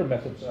later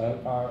methods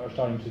are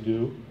starting to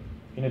do,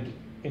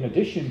 in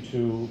addition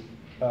to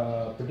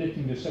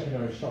predicting the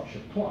secondary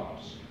structure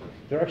class,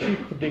 they're actually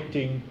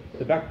predicting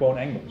the backbone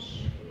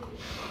angles.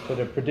 So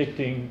they're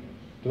predicting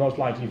the most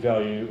likely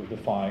value of the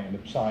phi and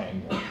the psi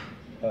angle,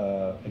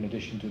 in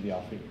addition to the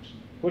alpha helix.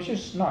 Which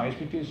is nice,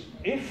 because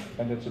if,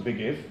 and that's a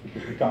big if,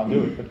 because we can't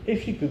do it, but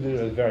if you could do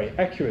it very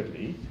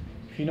accurately,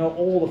 if you know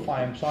all the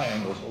phi and psi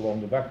angles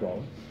along the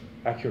backbone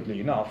accurately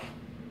enough,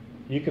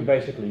 you can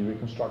basically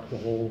reconstruct the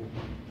whole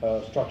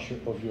structure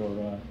of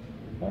your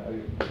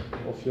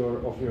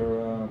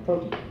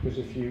protein. Because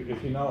if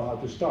you know how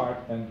to start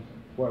and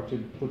where to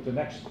put the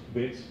next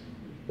bit,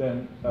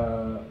 then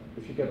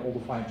if you get all the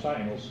phi and psi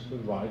angles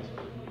right,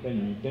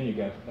 then you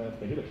get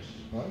the helix,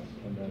 right?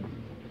 And then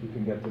you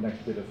can get the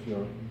next bit of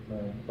your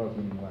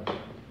protein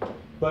right.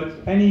 But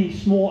any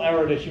small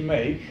error that you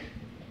make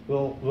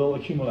will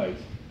accumulate,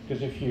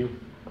 because if you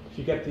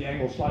get the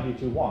angle slightly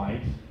too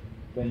wide,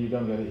 then you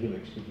don't get a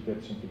helix, but you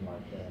get something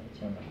like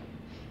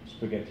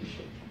spaghetti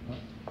shape.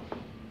 Right?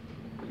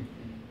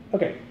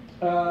 Okay,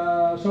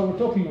 so we're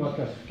talking about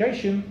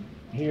classification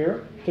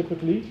here,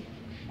 typically,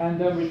 and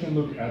then we can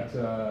look at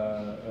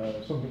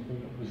something.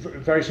 A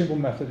very simple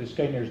method is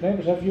k-nearest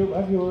neighbors. Have you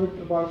heard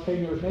about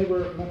k-nearest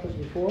neighbor methods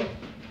before?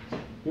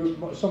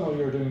 Some of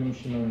you are doing the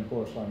machine learning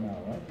course right now,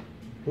 right?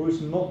 Who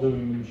is not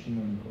doing the machine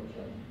learning course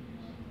right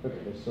now? Okay,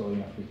 that's still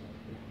enough people.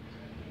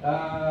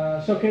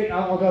 So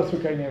I'll go through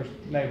k-nearest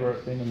neighbor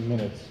in a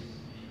minute.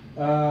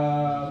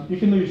 You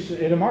can use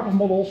hidden Markov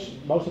models.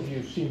 Most of you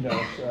have seen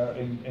those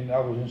in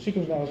algorithm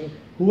sequence analysis.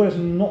 Who has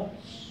not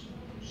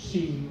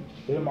seen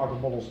hidden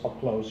Markov models up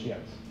close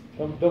yet?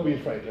 Don't be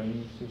afraid. I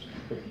mean,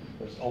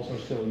 there's also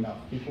still enough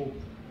people.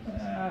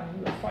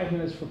 5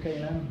 minutes for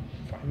KNN,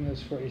 5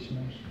 minutes for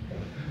HMOs.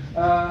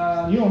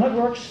 Neural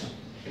networks.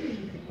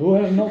 Who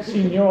has not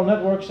seen neural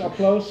networks up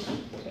close?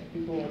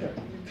 People. Okay.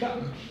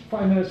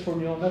 5 minutes for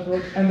neural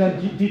networks, and then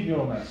deep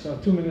neural nets. So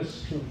 2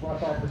 minutes to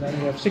wrap up, and then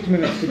you have 6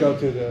 minutes to go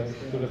to the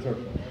third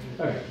one.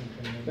 Okay,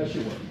 that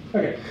should work.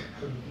 Okay.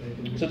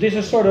 So this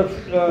is sort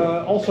of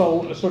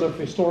also a sort of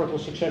historical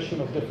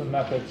succession of different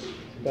methods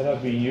that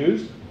have been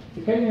used.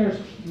 The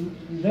k-nearest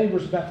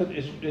neighbors method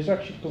is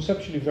actually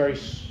conceptually very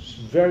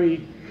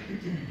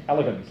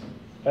elegant.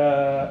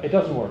 It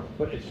doesn't work,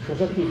 but it's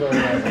conceptually very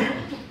elegant.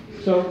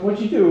 So what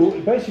you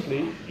do,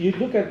 basically, you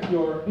look at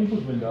your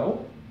input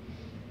window,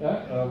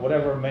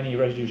 whatever many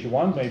residues you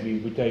want. Maybe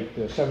we take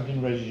the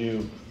 17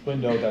 residue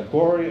window that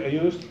Gore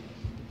used.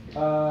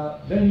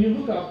 Then you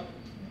look up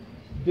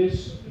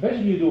this,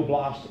 basically you do a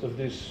blast of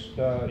this.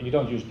 You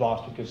don't use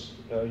blast because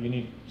you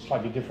need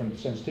slightly different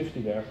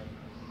sensitivity there.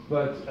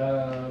 But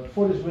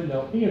for this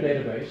window in your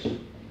database,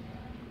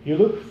 you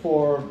look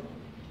for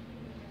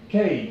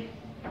K,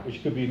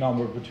 which could be a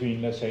number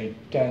between, let's say,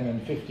 10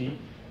 and 50.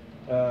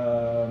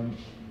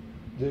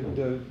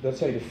 Let's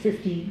say the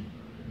 50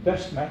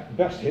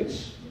 best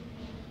hits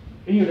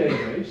in your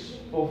database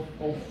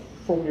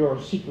from your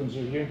sequence,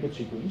 your input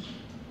sequence,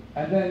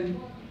 and then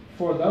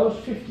for those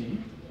 50,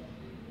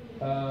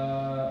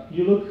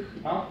 you look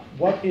up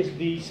what is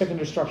the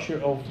secondary structure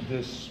of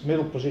this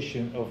middle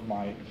position of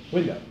my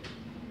window.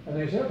 And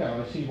they say, okay,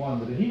 well, I see one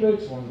with a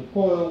helix, one with a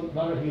coil,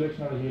 another helix,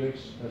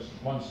 there's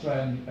one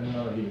strand and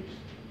another helix.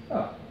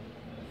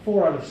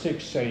 4 out of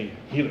 6 say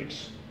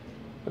helix.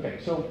 Okay,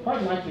 so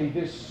quite likely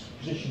this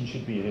position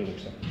should be a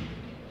helix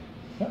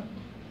then.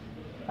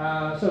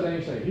 So then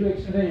you say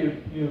helix, and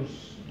then you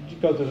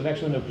go to the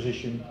next window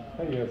position.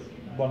 You have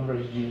one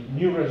residue,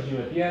 new residue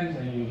at the end,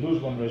 and you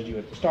lose one residue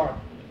at the start.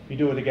 You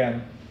do it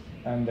again,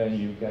 and then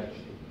you get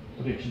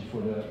prediction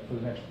for the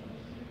next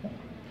one.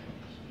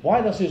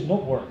 Why does this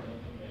not work?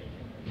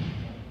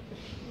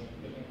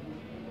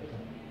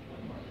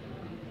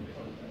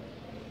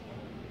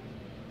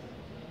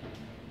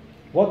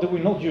 What do we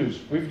not use?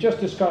 We've just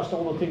discussed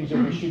all the things that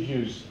we should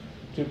use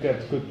to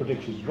get good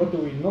predictions. What do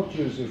we not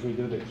use if we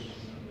do this?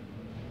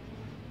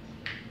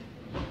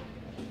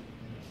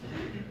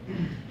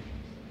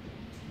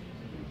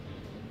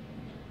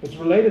 It's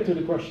related to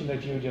the question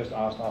that you just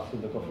asked after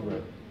the coffee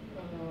break.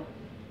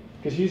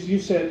 Because you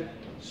said,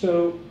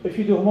 so if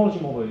you do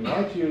homology modeling,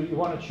 right, you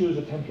want to choose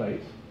a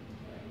template.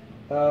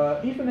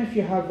 Even if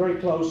you have very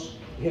close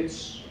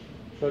hits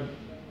So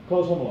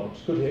close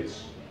homologs, good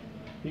hits.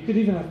 You could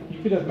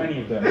have many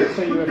of them. Let's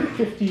say you have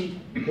 50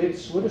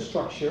 hits with a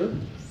structure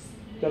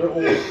that are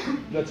all,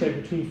 let's say,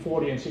 between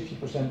 40 and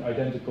 60%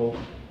 identical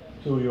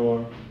to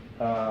your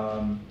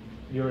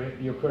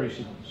query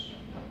sequence.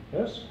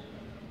 Yes?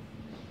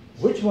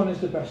 Which one is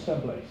the best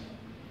template?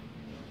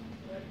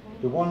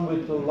 The one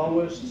with the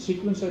lowest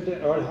sequence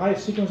or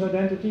highest sequence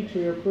identity to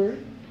your query?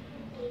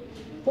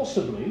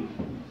 Possibly,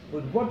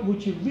 but what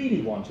would you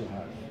really want to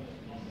have?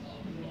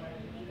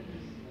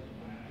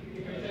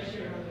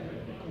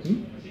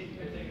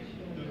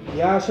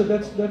 Yeah, so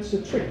that's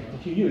the trick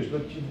that you use,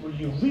 but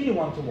you really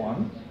want the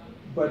one,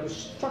 but the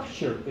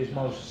structure is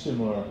most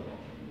similar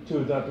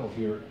to that of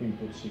your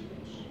input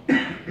sequence.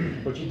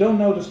 But you don't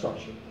know the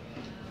structure,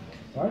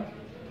 right?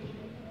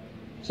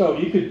 So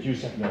you could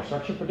use secondary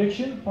structure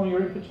prediction on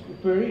your input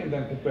query and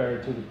then compare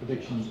it to the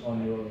predictions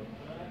on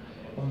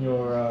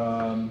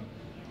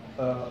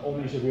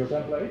each of your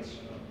templates.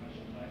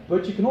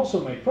 But you can also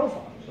make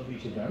profiles of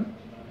each of them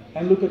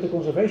and look at the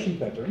conservation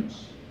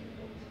patterns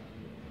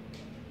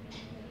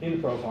in the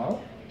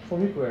profile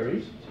from your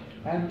queries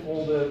and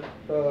all the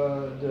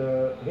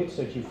hits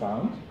that you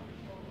found,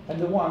 and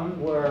the one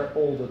where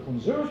all the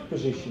conserved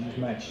positions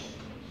match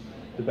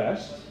the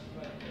best.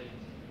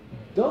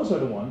 Those are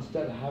the ones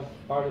that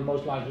are the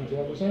most likely to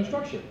have the same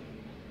structure.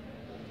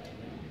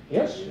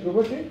 Yes, you're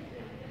with me?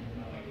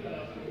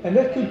 And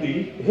that could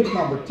be hit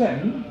number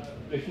 10,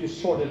 if you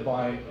sort it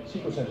by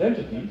sequence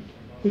identity,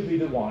 could be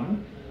the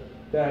one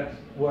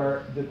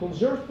where the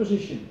conserved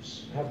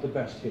positions have the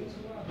best hit,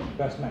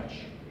 best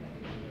match.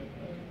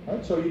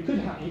 Right? So you can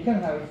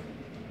have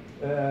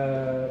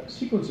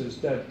sequences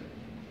that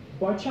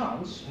by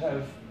chance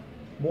have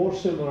more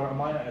similar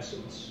amino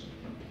acids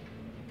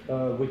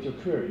with your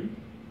query,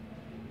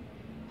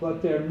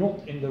 but they're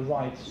not in the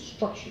right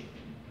structure.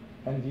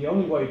 And the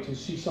only way to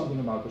see something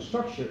about the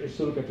structure is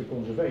to look at the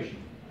conservation.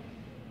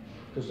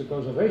 Because the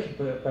conservation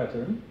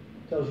pattern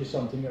tells you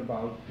something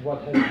about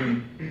what has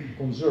been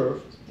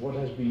conserved, what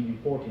has been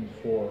important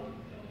for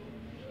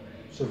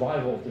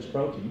survival of this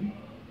protein,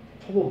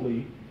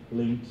 probably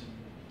linked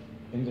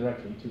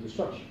indirectly to the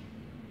structure.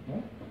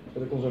 Yeah? So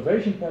the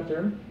conservation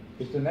pattern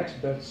is the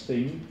next best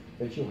thing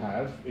that you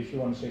have if you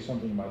want to say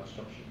something about the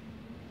structure.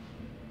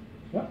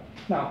 Yeah?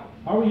 Now,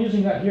 how are we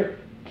using that here?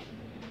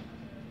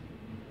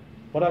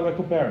 What are we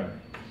comparing?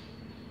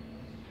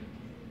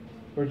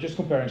 We're just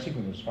comparing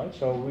sequences, right?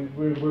 So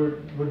we're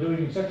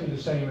doing exactly the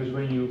same as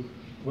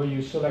when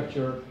you select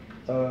your.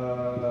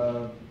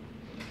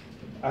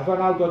 Have I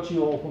now got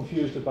you all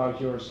confused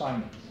about your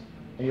assignment?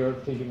 And you're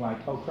thinking like,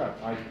 oh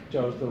crap, I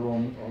chose the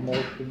wrong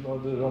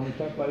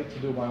template to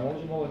do my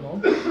homology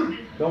modeling.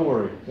 Don't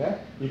worry, yeah?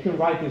 You can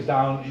write this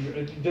down.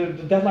 The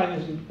deadline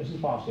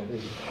isn't passed yet,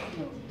 is it?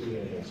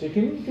 Yeah. So you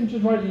can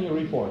just write in your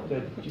report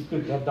that you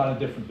could have done it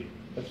differently.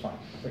 That's fine.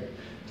 Okay.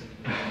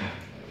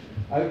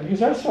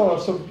 Because I saw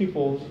some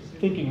people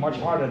thinking much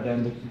harder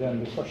than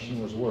the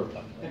question was worth.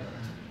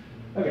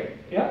 Okay,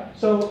 yeah.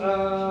 So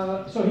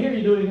here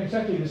you're doing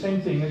exactly the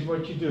same thing as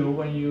what you do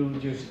when you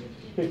just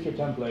pick your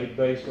template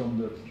based on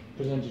the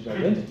percentage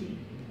identity.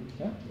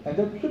 Yeah? And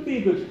that could be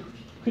a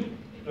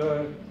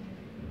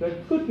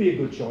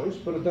good choice,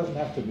 but it doesn't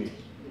have to be.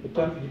 It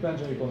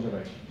depends on your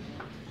conservation.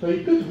 So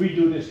you could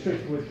redo this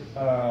trick with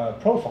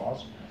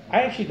profiles.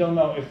 I actually don't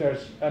know if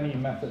there's any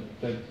method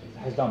that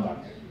has done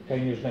that.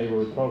 K-nearest neighbor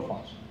with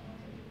profiles.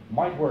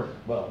 Might work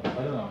well, I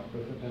don't know,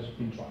 but it hasn't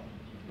been tried.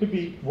 Could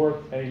be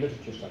worth a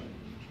literature study.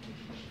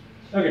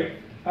 Okay,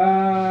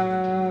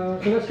 so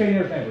that's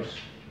K-nearest neighbors.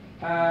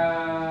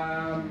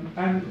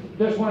 And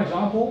there's one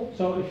example.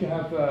 So if you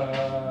have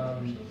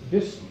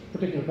this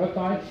particular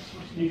peptide,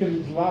 you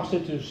can blast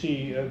it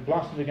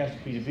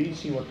against the PDB,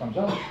 see what comes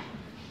up.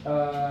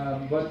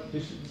 But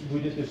we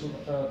did this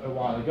a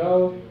while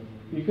ago.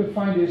 You can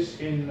find this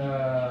in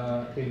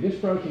this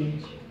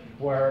protein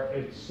where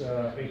it's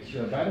a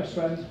beta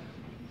strand.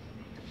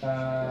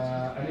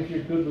 And if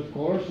you're good with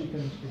colors, you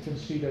can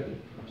see that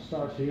it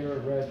starts here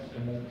red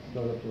and then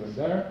goes up to right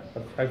there.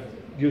 I've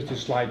used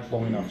this slide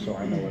long enough, so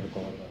I know where the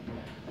colors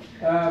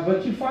are.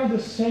 But you find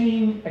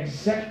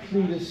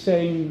exactly the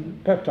same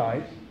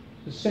peptide,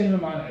 the same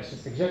amino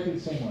acids, exactly the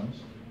same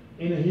ones,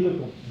 in a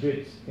helical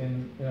bit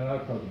in another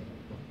protein.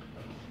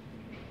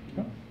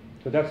 Yeah?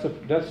 So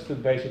that's the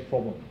basic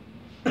problem.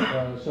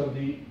 So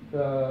the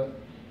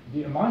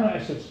amino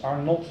acids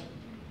are not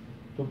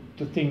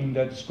the thing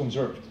that's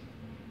conserved.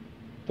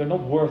 They're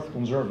not worth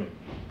conserving.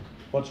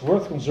 What's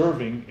worth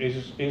conserving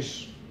is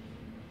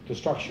the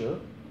structure,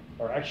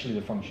 or actually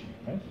the function,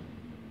 right?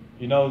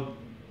 You know,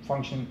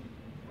 function,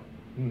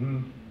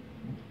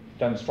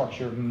 then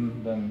structure,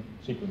 then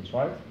sequence,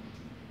 right?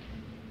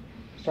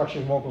 Structure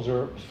is more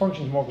conserved,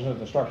 function is more conserved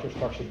than structure is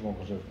more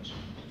conserved than sequence.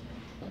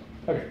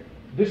 Okay,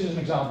 this is an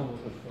example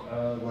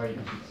of where you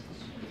can see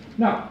this.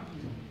 Now,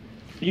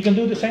 you can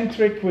do the same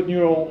trick with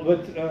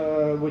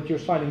with your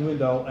sliding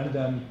window and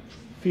then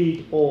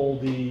feed all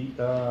the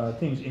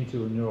things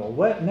into a neural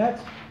net.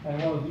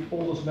 And one of the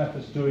oldest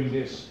methods doing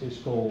this is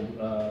called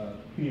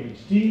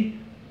PhD,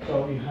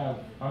 So you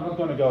have, I'm not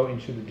going to go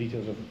into the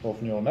details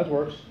of neural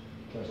networks,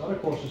 there's other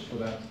courses for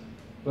that,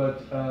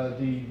 but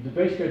the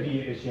basic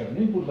idea is you have an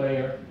input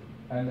layer,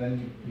 and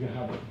then you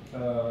have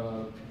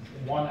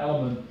one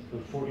element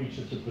for each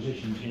of the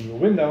positions in your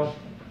window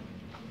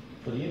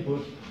for the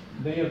input.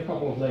 Then you have a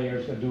couple of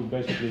layers that do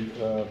basically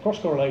cross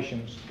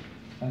correlations,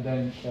 and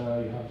then you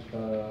have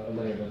a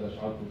layer that does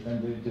output.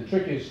 And the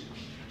trick is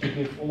to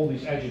give all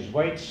these edges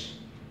weights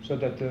so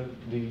that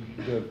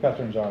the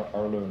patterns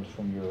are learned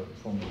from your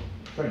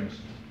trainings.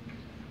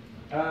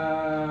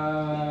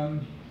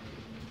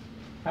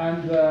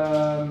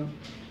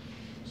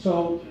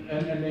 So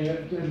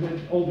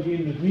then all the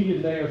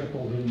intermediate layers are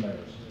called hidden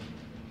layers.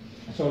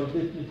 So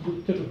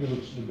it typically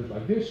looks a bit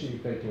like this. You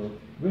take your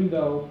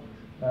window,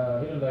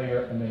 hidden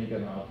layer, and then you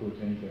get an output,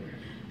 and you get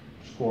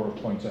a score of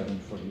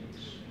 0.7 for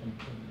these.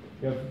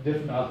 You have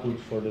different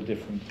outputs for the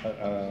different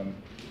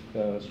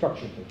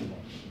structures that you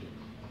want.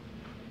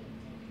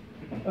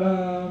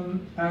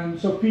 And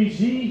so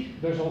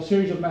PZ, there's a whole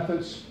series of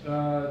methods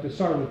that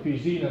start with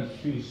PZ, and that's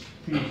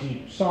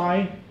PZ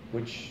psi,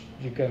 which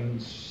you can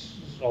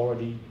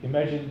already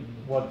imagine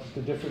what's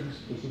the difference,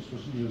 because this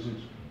was using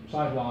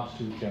psi blast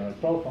to generate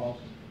profiles.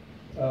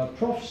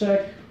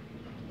 ProfSec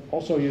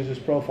also uses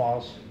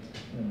profiles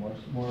in a more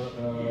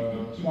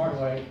smart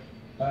way.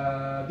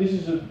 This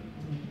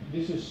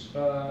is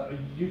a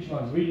huge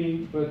amount of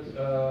reading, but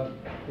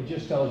it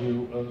just tells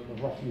you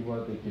roughly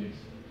what it is.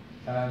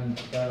 And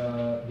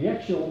the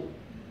actual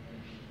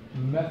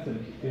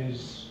method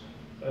is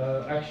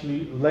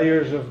actually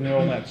layers of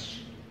neural nets,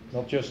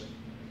 not just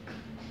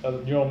a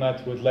neural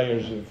net with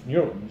layers of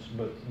neurons,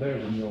 but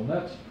layers of neural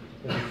nets.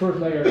 There's the first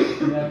layer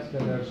of net,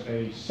 then there's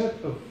a set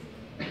of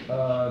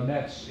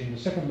nets in the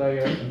second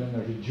layer, and then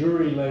there's a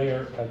jury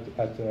layer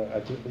at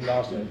the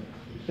last end.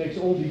 It takes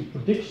all the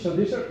predictions. So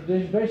this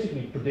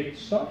basically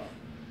predicts stuff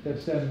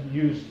that's then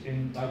used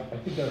in, I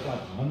think there's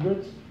like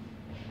 100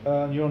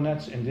 neural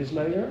nets in this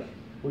layer,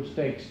 which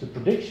takes the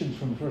predictions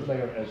from the first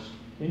layer as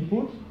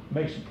input,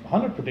 makes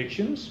 100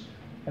 predictions,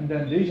 and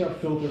then these are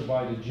filtered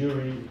by the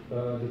jury,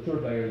 the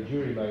third layer, the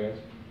jury layer,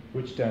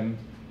 which then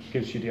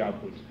gives you the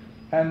output.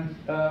 And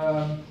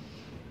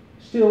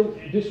still,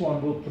 this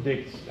one will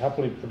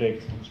happily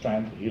predict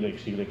strand,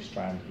 helix, helix,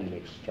 strand,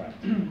 helix, strand.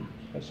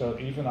 And so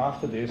even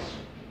after this,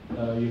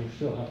 you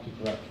still have to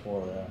correct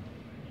for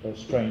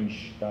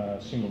strange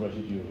single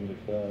residue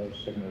helix,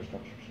 secondary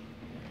structures.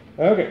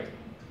 Okay.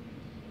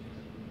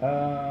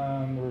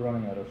 We're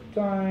running out of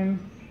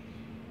time.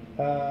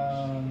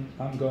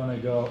 I'm going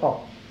to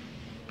go.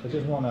 I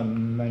just want to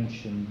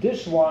mention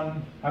this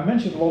one. I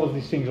mentioned a lot of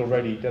these things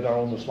already that are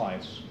on the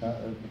slides.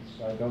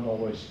 I don't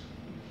always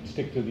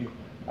stick to the.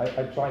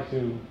 I try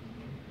to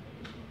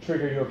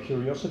trigger your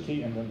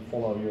curiosity and then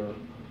follow your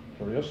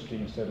curiosity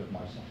instead of my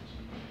slides.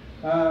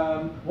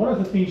 One of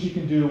the things you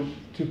can do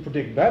to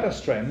predict better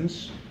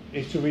strands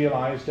is to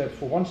realize that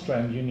for one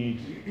strand you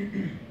need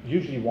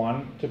usually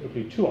one,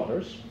 typically two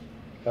others.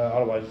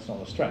 Otherwise it's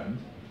not a strand.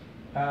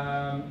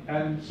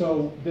 And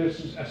so this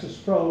is, SS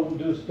Pro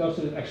does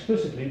it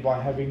explicitly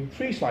by having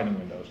 3 sliding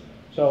windows.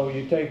 So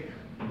you take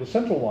the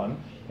central one,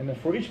 and then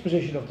for each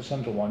position of the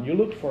central one, you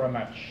look for a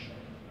match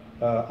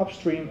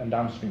upstream and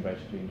downstream,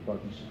 basically, in the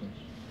protein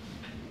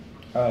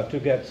sequence, to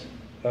get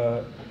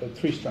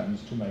 3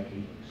 strands to make a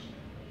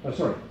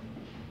helix.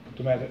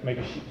 To make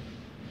a sheet.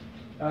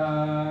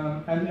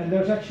 And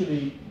there's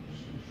actually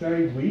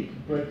very weak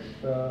but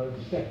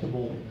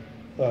detectable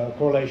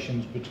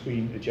correlations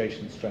between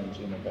adjacent strands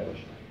in a beta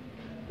sheet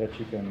that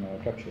you can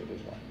capture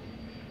as well.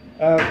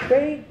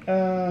 Okay.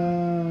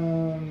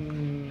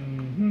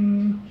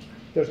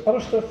 There's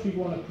other stuff you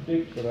want to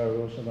predict, but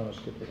I'm also going to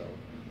skip it over.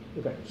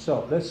 Okay,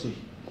 so let's see.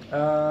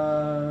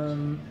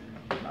 I'm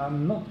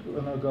not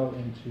going to go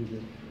into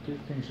the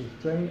things of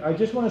training. I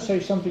just want to say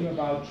something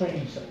about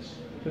training sets.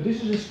 So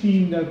this is a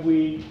scheme that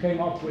we came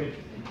up with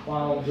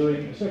while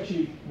doing. It's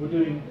actually we're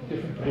doing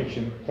different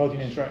prediction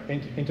protein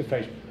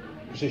interface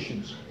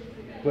positions,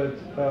 but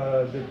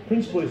the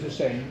principle is the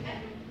same.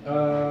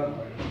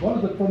 One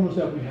of the problems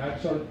that we had,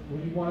 so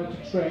we wanted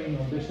to train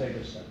on this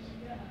data set,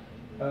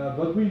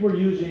 but we were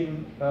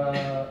using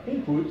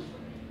input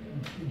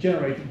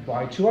generated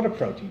by two other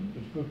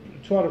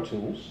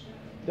tools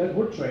that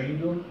were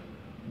trained on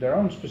their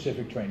own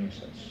specific training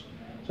sets.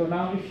 So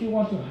now if you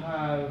want to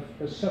have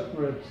a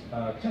separate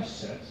test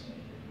set,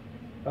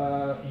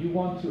 you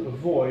want to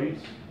avoid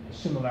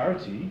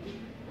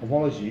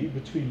homology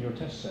between your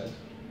test set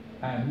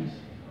and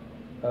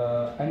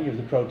any of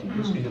the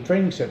proteins in the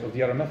training set of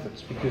the other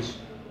methods, because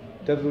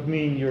that would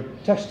mean you're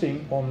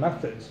testing on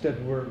methods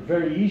that were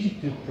very easy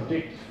to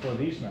predict for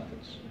these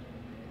methods.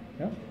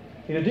 Yeah?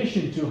 In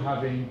addition to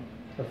having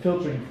a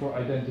filtering for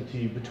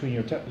identity between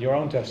your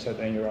own test set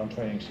and your own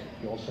training set,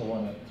 you also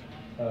want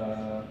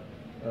to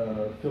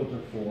filter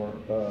for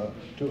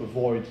to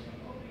avoid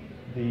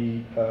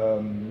the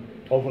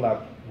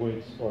overlap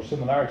with, or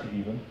similarity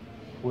even,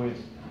 with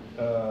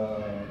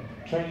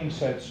training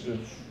sets of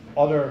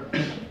other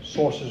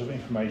sources of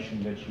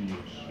information that you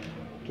use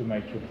to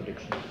make your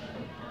predictions.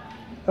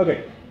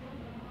 Okay,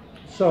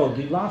 So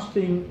the last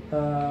thing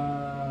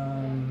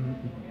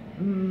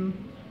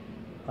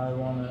I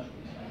want to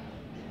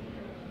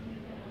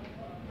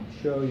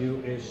show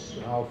you is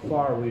how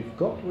far we've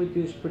got with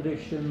these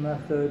prediction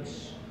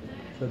methods.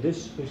 So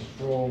this is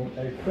from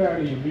a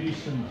fairly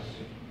recent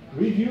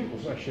review, it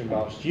was actually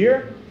last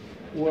year,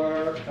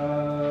 where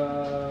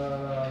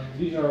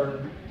these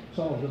are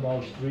some of the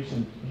most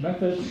recent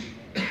methods.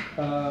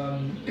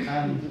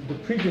 And the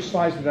previous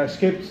slides that I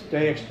skipped,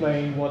 they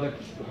explain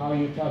how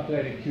you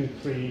calculate a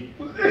Q3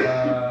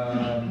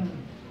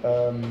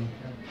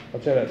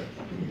 what's that?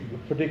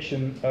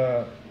 Prediction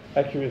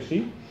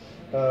accuracy.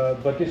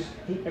 But this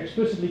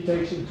explicitly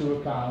takes into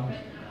account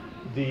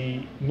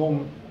the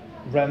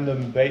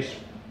non-random base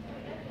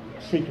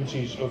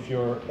frequencies of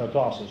your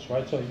classes,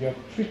 right? So you have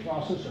 3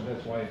 classes, and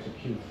that's why it's a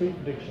Q3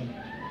 prediction.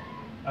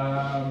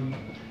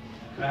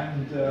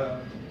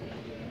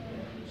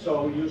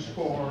 So you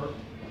score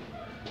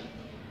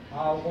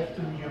how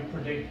often you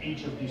predict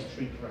each of these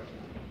 3 correctly.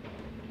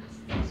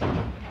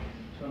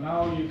 So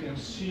now you can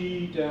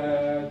see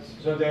that,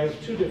 so there's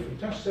 2 different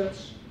test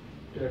sets.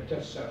 There's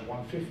test set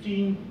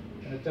 115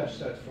 and a test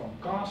set from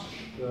CASP,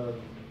 the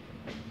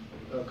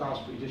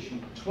CASP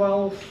edition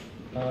 12,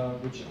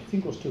 which I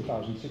think was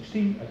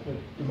 2016. I think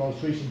the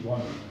most recent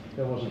one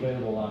that was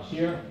available last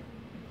year.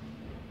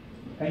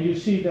 And you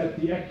see that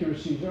the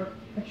accuracies are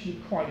actually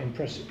quite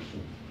impressive.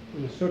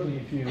 Certainly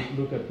if you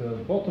look at the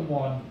bottom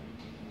one,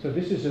 so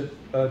this is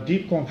a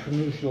deep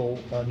convolutional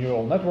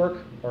neural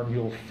network, or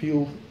neural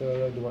field,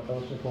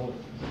 also called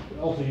it.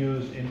 Also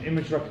used in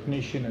image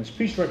recognition and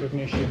speech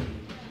recognition.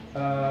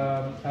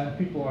 And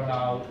people are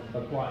now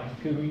applying,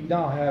 because we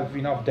now have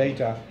enough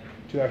data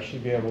to actually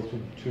be able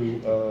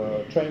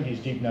to train these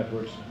deep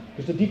networks.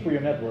 Because the deeper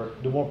your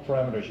network, the more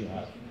parameters you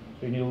have.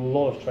 So you need a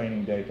lot of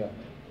training data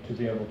to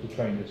be able to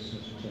train this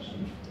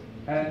successfully.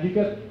 And you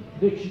get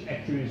prediction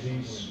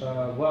accuracies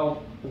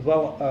well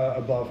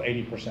above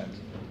 80%.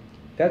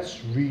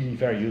 That's really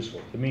very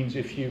useful. It means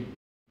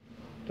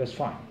that's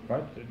fine,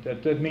 right?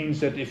 That means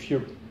that if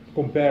you're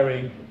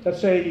comparing, let's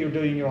say you're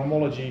doing your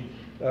homology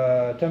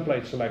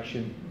template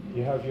selection,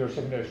 you have your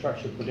secondary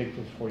structure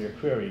predicted for your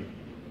query,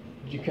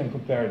 you can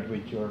compare it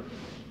with your,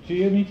 do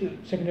you need a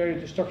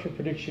secondary structure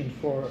prediction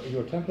for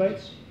your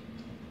templates?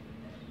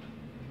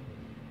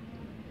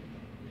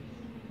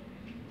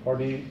 Or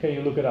can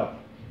you look it up?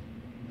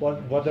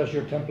 What does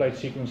your template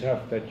sequence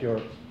have that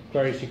your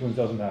query sequence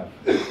doesn't have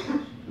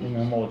in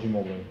homology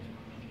modeling?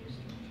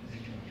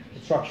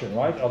 Structure,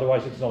 right?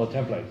 Otherwise it's not a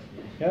template.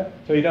 Yeah?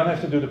 So you don't have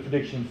to do the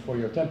prediction for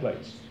your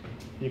templates.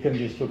 You can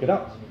just look it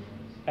up.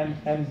 And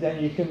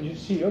then you can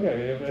just see,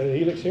 okay, a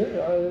helix here,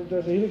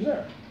 there's a helix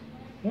there.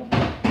 Yeah?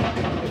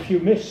 If you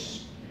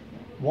miss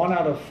 1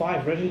 out of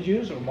 5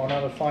 residues or 1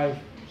 out of 5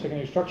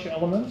 secondary structure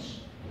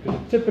elements, because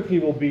it typically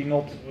will be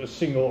not a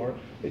single, or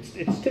it's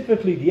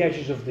typically the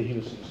edges of the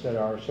helices that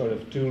are sort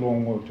of too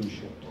long or too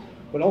short.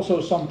 But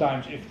also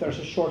sometimes if there's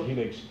a short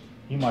helix,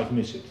 you might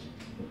miss it.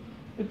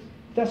 But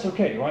that's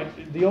okay, right?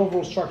 The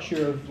overall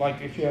structure of, like,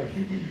 if you have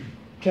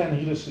 10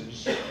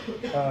 helices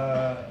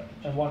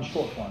and 1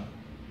 short one,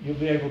 you'll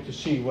be able to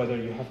see whether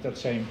you have that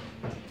same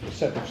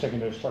set of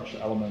secondary structure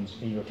elements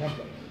in your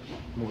template,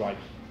 in the right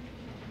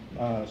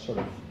sort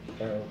of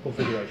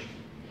configuration.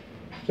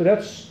 So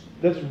that's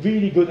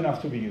really good enough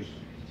to be used.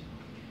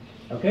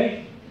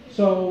 Okay,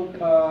 so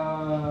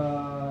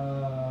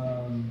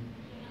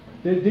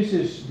this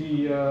is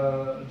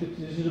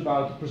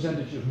about the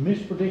percentage of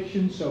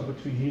mispredictions. So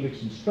between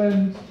helix and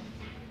strand,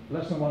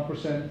 less than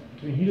 1%.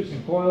 Between helix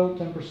and coil,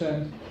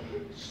 10%.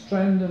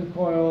 Strand and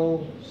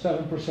coil,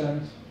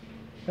 7%.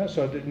 Yeah,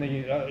 so then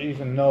you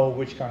even know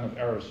which kind of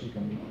errors you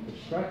can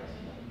extract.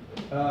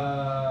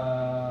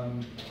 Yeah,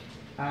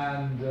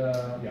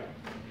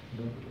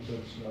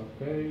 that's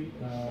okay.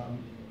 I'm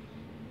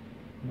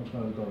not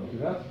going to go into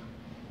that.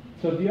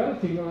 So the other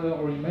thing that I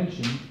already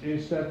mentioned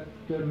is that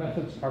the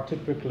methods are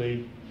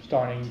typically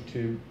starting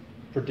to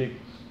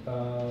predict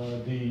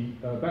the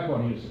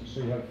backbone helices. So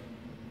you have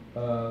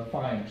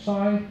phi and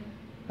psi,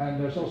 and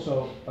there's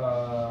also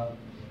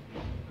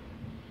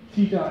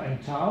theta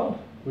and tau,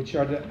 which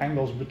are the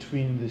angles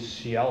between the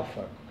C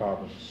alpha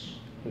carbons.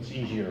 That's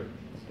easier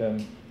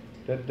than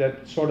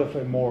that sort of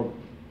a more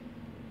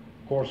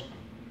coarse,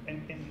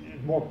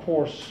 more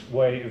coarse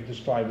way of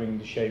describing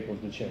the shape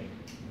of the chain.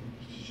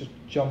 Just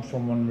jump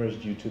from one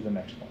residue to the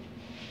next one.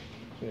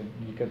 So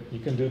you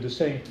can do the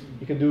same.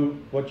 You can do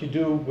what you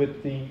do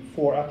with the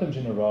 4 atoms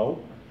in a row.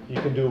 You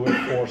can do with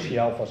 4 C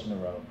alphas in a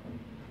row.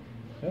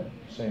 Yeah,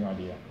 same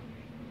idea.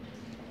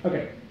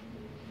 Okay.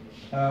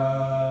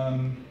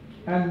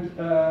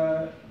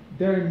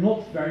 They're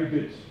not very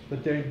good,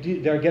 but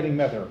they're getting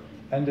better.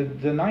 And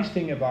the nice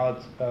thing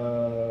about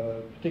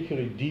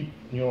particularly deep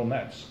neural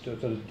nets,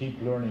 the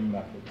deep learning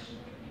methods,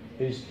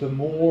 is the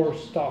more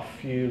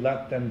stuff you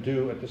let them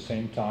do at the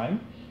same time,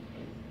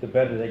 the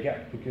better they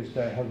get, because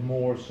they have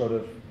more sort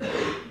of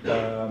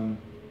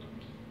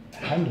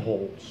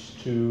handholds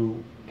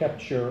to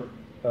capture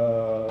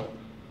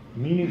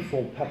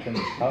meaningful patterns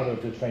out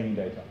of the training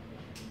data.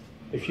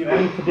 If you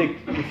only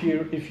predict,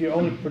 if you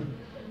only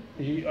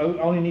you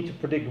only need to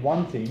predict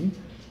one thing,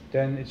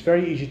 then it's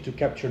very easy to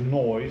capture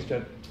noise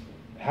that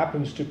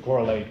happens to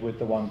correlate with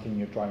the one thing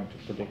you're trying to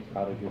predict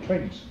out of your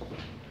training set.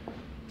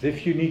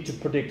 If you need to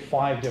predict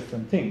 5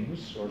 different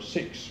things, or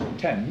 6 or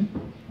 10,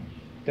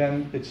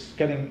 then it's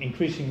getting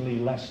increasingly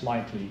less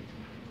likely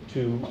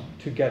to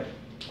get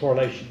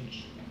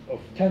correlations of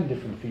 10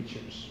 different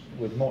features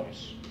with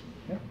noise.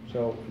 Yeah?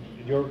 So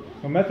your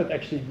method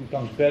actually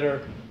becomes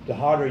better the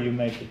harder you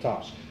make the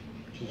task,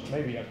 which is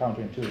maybe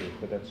counterintuitive,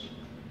 but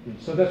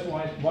that's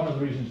why one of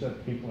the reasons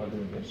that people are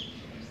doing this.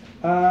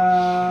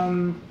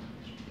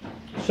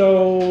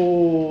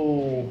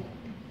 So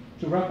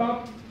to wrap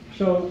up,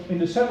 so in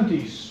the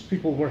 70s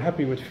people were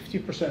happy with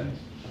 50%.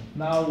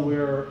 Now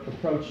we're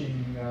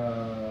approaching,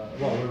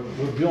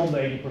 we're beyond the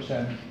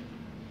 80%.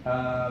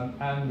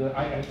 And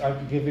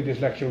I've given this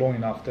lecture long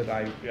enough that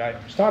I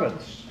started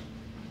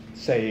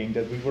saying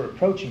that we were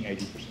approaching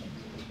 80%.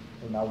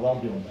 We're now well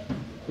beyond that.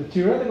 The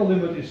theoretical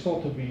limit is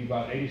thought to be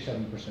about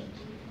 87%.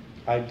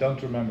 I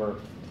don't remember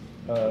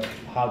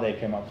how they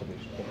came up with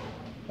this,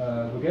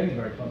 but we're getting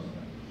very close to that.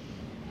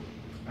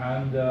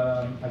 And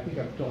I think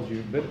I've told you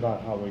a bit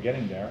about how we're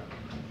getting there.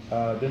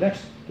 The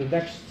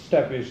next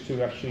step is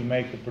to actually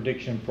make the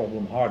prediction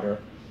problem harder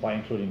by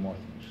including more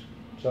things.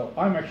 So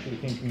I'm actually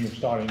thinking of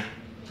starting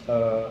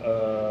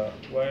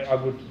where I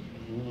would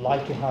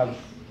like to have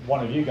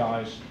one of you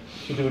guys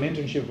to do an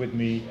internship with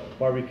me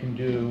where we can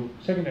do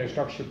secondary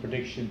structure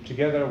prediction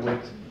together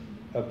with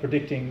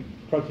predicting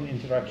protein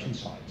interaction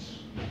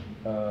sites,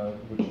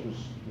 which was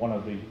one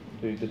of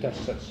the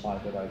test set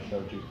slide that I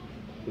showed you.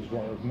 Is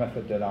one of the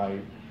method that I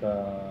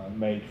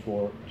made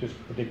for just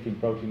predicting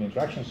protein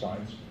interaction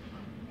sites.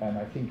 And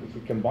I think if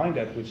we combine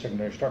that with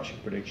secondary structure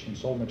prediction,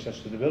 solvent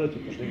accessibility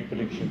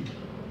prediction,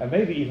 and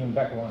maybe even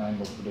backbone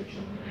angle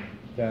prediction,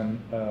 then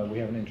we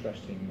have an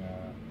interesting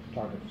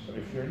target. So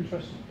if you're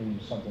interested in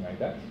something like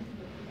that,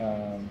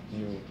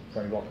 you're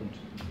very welcome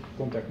to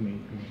contact me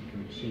and we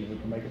can see if we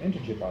can make an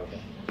internship out of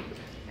that.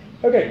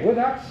 Okay, with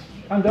that,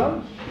 I'm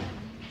done.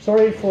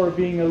 Sorry for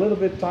being a little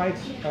bit tight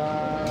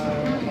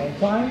on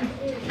time.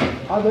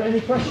 Are there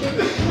any questions?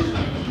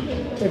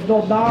 If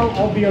not now,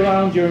 I'll be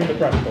around during the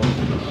practical.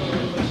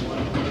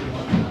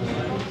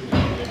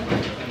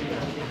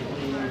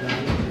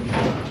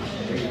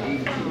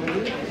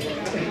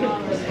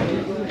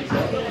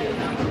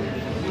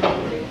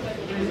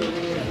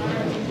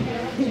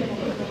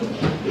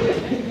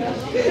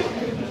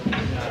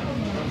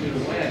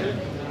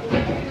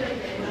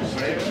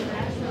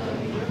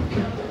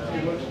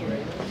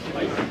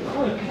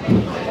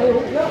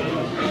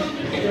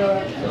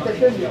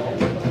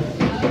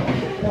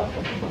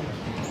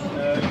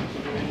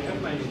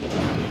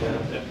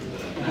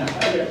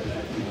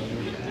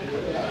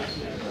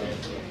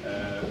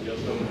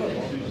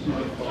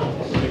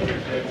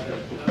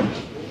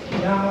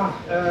 Ja,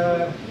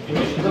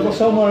 dat was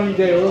zomaar een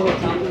idee hoor. Dat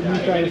nu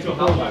kan je het wel.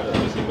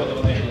 Misschien wel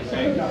wat even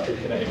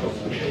krijgen.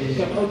 Ik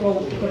heb ook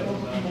wel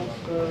iemand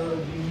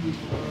die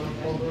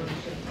over